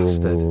 you're a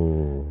bastard.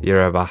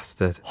 You're a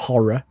bastard.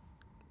 Horror.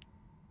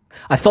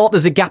 I thought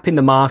there's a gap in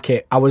the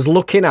market. I was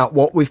looking at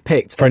what we've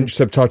picked. French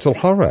subtitle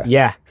horror.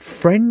 Yeah.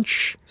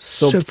 French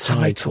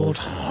Subtitled subtitled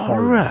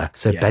horror.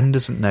 So Yeah. Ben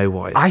doesn't know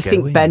what it's I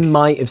think going. Ben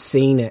might have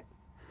seen it.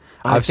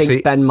 I've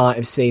seen- Ben might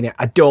have seen it.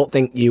 I don't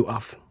think you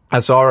have. I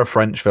saw a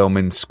French film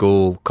in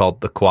school called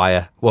The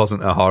Choir.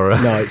 Wasn't a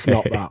horror. No, it's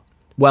not that.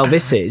 Well,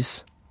 this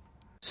is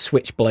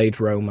Switchblade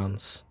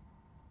Romance.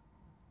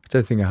 I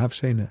don't think I have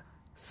seen it.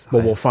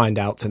 Well, we'll find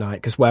out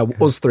tonight because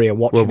us three are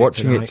watching. We're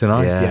watching it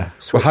tonight. Yeah. Yeah,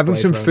 We're having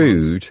some Switchblade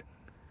Romance. food.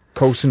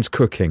 Colson's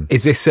cooking.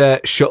 Is this a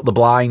shut the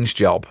blinds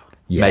job?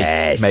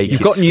 Yes. Make You've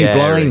it got new scary.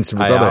 blinds,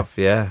 we've I got it. have,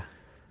 yeah.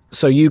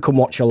 So you can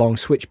watch along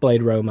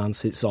Switchblade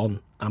Romance. It's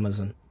on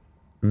Amazon.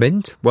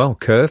 Mint. Well,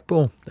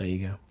 curveball. There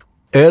you go.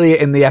 Earlier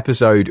in the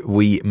episode,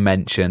 we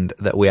mentioned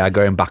that we are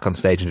going back on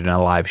stage and doing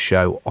a live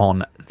show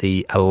on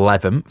the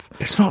 11th.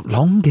 It's not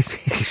long, is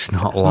it? It's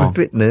not I'm long. a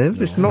bit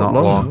nervous. It's not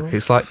long.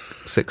 It's like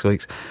 6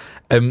 weeks.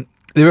 The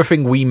other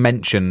thing we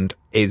mentioned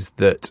is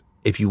that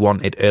if you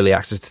wanted early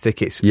access to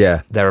tickets,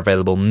 Yeah. they're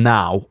available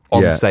now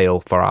on Yeah. sale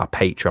for our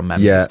Patreon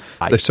members. Yeah,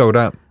 Like, they've sold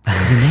out.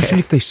 Imagine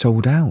if they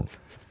sold out.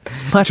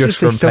 Imagine Just if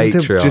they on sold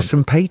out Patreon. just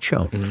on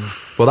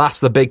Patreon. well,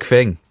 that's the big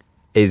thing,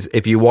 is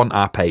if you want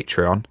our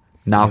Patreon,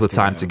 now's the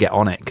time to get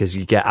on it because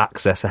you get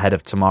access ahead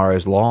of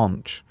tomorrow's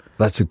launch.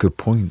 That's a good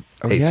point.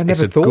 Oh, It's- yeah, I it's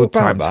never a thought good about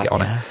time to that. get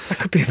on it. That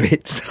could be a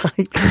bit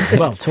tight.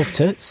 Well, tough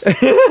tits.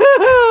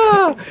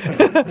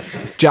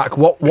 Jack,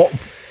 what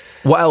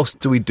else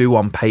do we do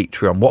on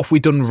Patreon? What have we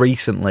done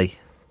recently?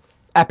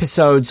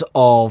 Episodes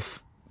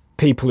of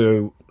people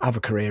who have a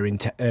career in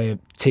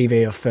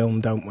TV or film,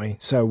 don't we?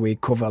 So we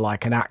cover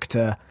like an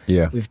actor.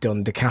 Yeah. We've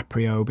done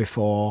DiCaprio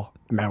before,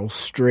 Meryl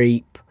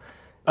Streep,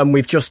 And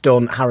we've just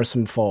done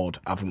Harrison Ford,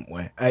 haven't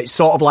we? It's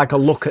sort of like a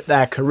look at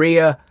their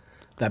career,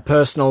 their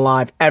personal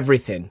life,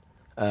 everything.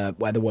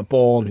 Where they were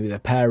born, who their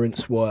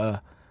parents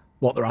were,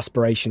 what their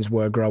aspirations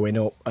were growing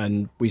up,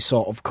 and we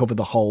sort of cover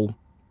the whole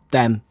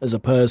them as a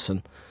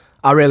person.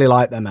 I really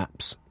like them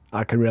apps.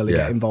 I can really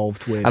get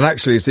involved with. And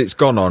actually, as it's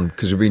gone on,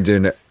 because we've been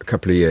doing it a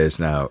couple of years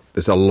now,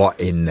 there's a lot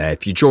in there.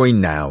 If you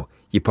join now,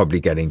 you're probably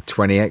getting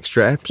 20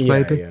 extra apps,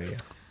 maybe. Yeah.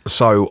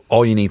 So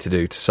all you need to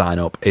do to sign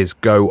up is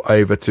go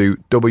over to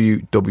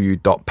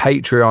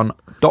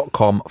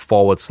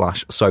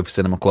www.patreon.com/Sofa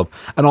Cinema Club.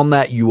 And on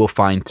there, you will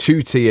find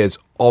 2 tiers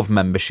of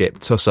membership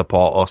to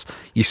support us.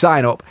 You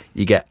sign up,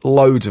 you get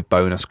loads of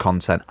bonus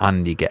content,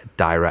 and you get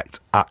direct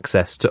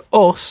access to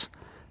us.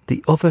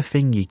 The other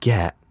thing you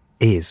get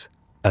is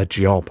a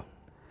job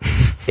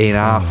in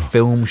our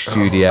film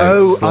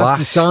studio. I've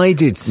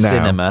decided now.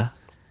 Cinema.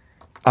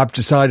 I've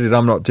decided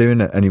I'm not doing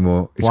it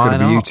anymore. It's got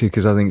to be you two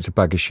because I think it's a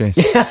bag of shit.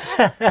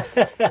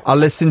 I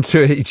listened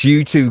to it. It's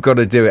you two got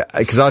to do it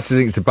because I just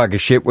think it's a bag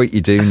of shit what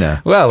you do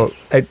now. Well,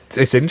 it's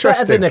interesting.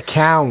 Better than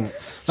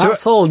accounts.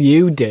 That's all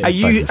you do. Are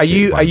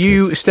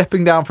you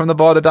stepping down from the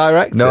board of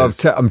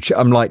directors? No,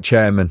 I'm like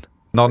chairman.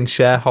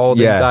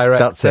 Non-shareholding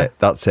director?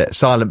 That's it.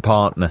 Silent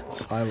partner.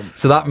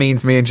 So that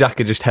means me and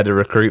Jack are just head of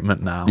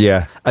recruitment now.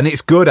 Yeah. And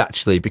it's good,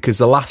 actually, because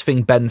the last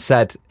thing Ben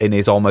said in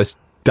his almost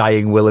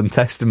dying will and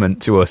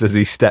testament to us as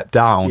he stepped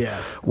down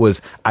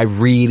was, I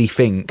really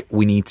think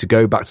we need to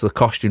go back to the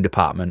costume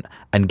department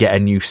and get a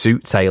new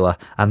suit tailor.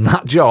 And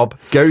that job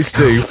goes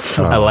to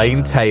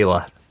Elaine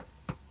Taylor.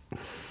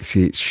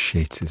 See, it's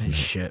shit, isn't it?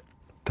 Shit.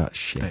 That's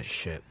shit. That's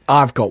shit.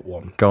 I've got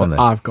one. Go on then.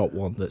 I've got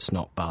one that's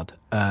not bad.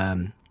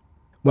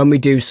 When we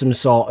do some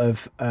sort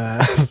of...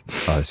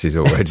 this is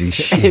already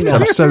shit.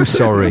 I'm so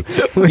sorry.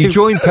 You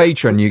join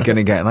Patreon, you're going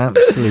to get an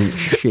absolute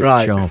shit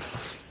job.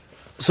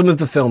 Some of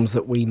the films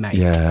that we make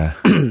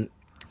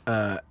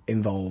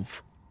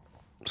involve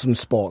some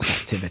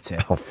sports activity.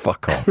 Oh,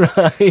 fuck off.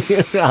 right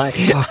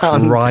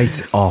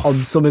off. On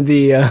some of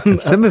the... and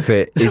some of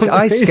it is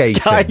ice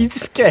skating.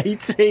 Ice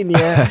skating,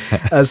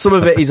 yeah. Some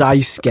of it is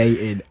ice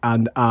skating,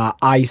 and our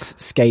ice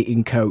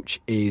skating coach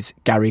is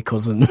Gary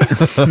Cousins.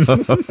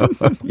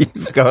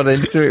 You've got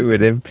into it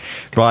with him.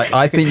 Right,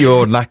 I think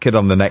you're knackered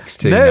on the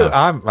next two. No,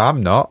 now.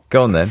 I'm not.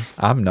 Go on then.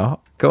 I'm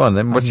not. Go on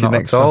then. What's your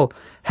next at one? all.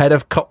 Head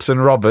of Cops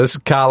and Robbers,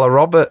 Carla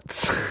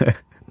Roberts.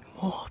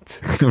 What?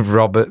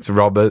 Roberts,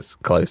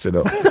 close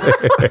enough.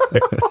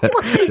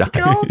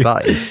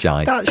 That is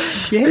shite.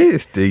 That's shit.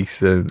 It's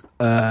decent.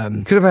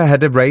 Could have had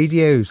head of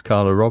radios,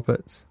 Carla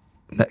Roberts.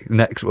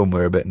 Next one,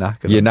 we're a bit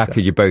knackered. You're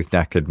knackered. You're both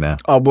knackered now.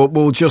 Oh,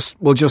 we'll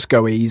just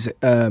go easy.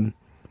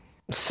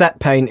 Set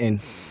painting.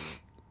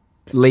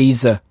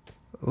 Lisa.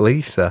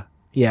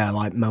 Yeah,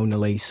 like Mona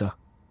Lisa.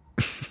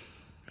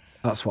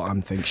 That's what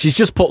I'm thinking. She's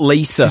just put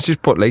Lisa. I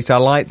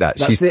like that.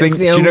 That's do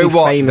you know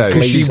what?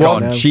 Because she's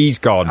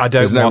gone. I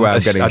don't want a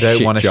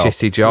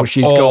shitty job.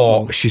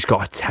 Well, she's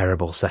got a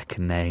terrible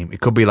second name. It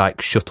could be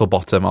like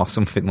Shuttlebottom or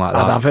something like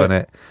that. I'd have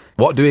it.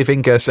 What do we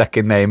think her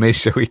second name is?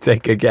 Shall we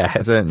take a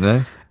guess? I don't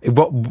know.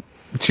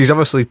 She's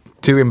obviously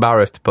too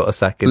embarrassed to put a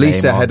second name on.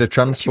 Lisa, head of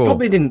transport. She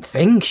probably didn't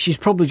think. She's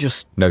probably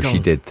just... No, she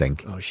did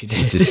think. Oh, she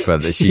did.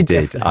 She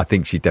did. I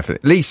think she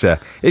definitely... Lisa,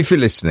 if you're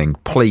listening,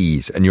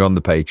 please, and you're on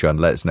the Patreon,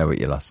 let us know what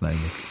your last name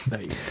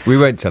is. We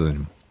won't tell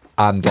him.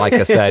 And like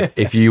I said,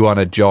 if you want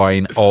to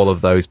join all of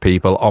those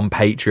people on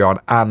Patreon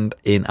and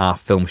in our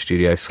film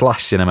studio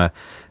 /cinema,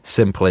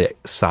 simply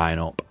sign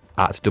up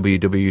at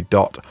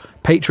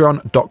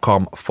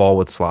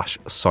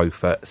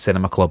www.patreon.com/Sofa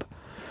Cinema Club.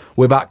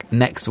 We're back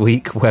next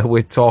week where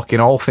we're talking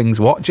all things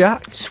what,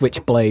 Jack?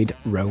 Switchblade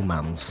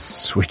romance.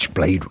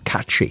 Switchblade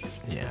catchy.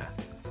 Yeah.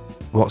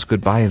 What's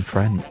goodbye in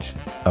French?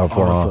 Au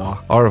revoir.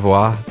 Au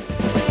revoir.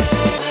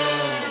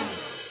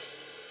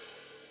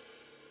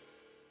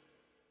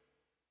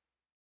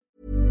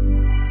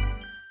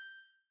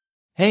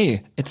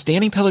 Hey, it's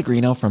Danny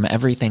Pellegrino from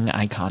Everything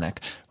Iconic.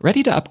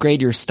 Ready to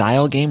upgrade your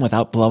style game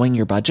without blowing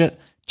your budget?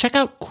 Check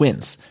out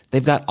Quince.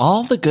 They've got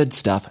all the good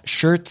stuff,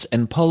 shirts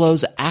and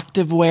polos,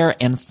 activewear,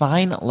 and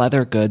fine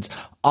leather goods,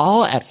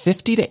 all at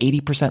 50 to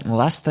 80%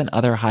 less than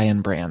other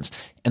high-end brands.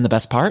 And the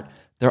best part?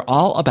 They're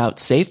all about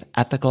safe,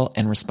 ethical,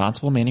 and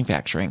responsible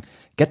manufacturing.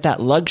 Get that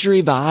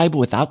luxury vibe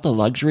without the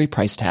luxury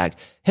price tag.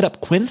 Hit up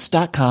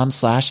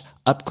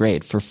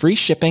quince.com/upgrade for free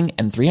shipping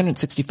and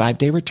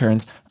 365-day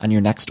returns on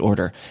your next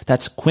order.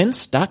 That's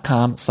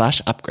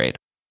quince.com/upgrade.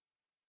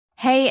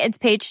 Hey, it's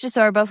Paige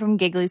DeSorbo from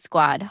Giggly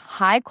Squad.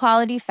 High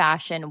quality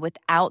fashion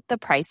without the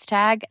price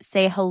tag.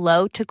 Say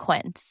hello to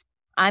Quince.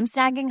 I'm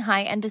snagging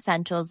high-end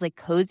essentials like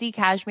cozy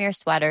cashmere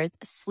sweaters,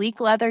 sleek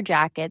leather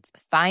jackets,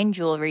 fine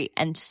jewelry,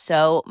 and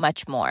so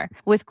much more.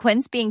 With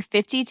Quince being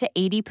 50 to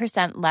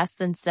 80% less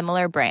than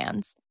similar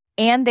brands.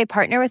 And they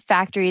partner with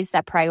factories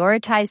that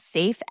prioritize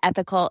safe,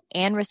 ethical,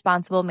 and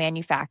responsible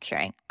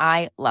manufacturing.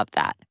 I love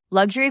that.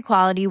 Luxury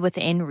quality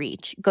within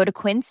reach. Go to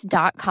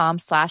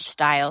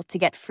quince.com/style to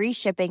get free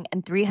shipping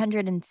and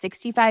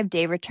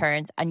 365-day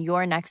returns on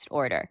your next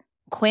order.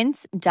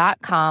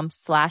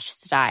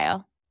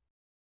 Quince.com/style.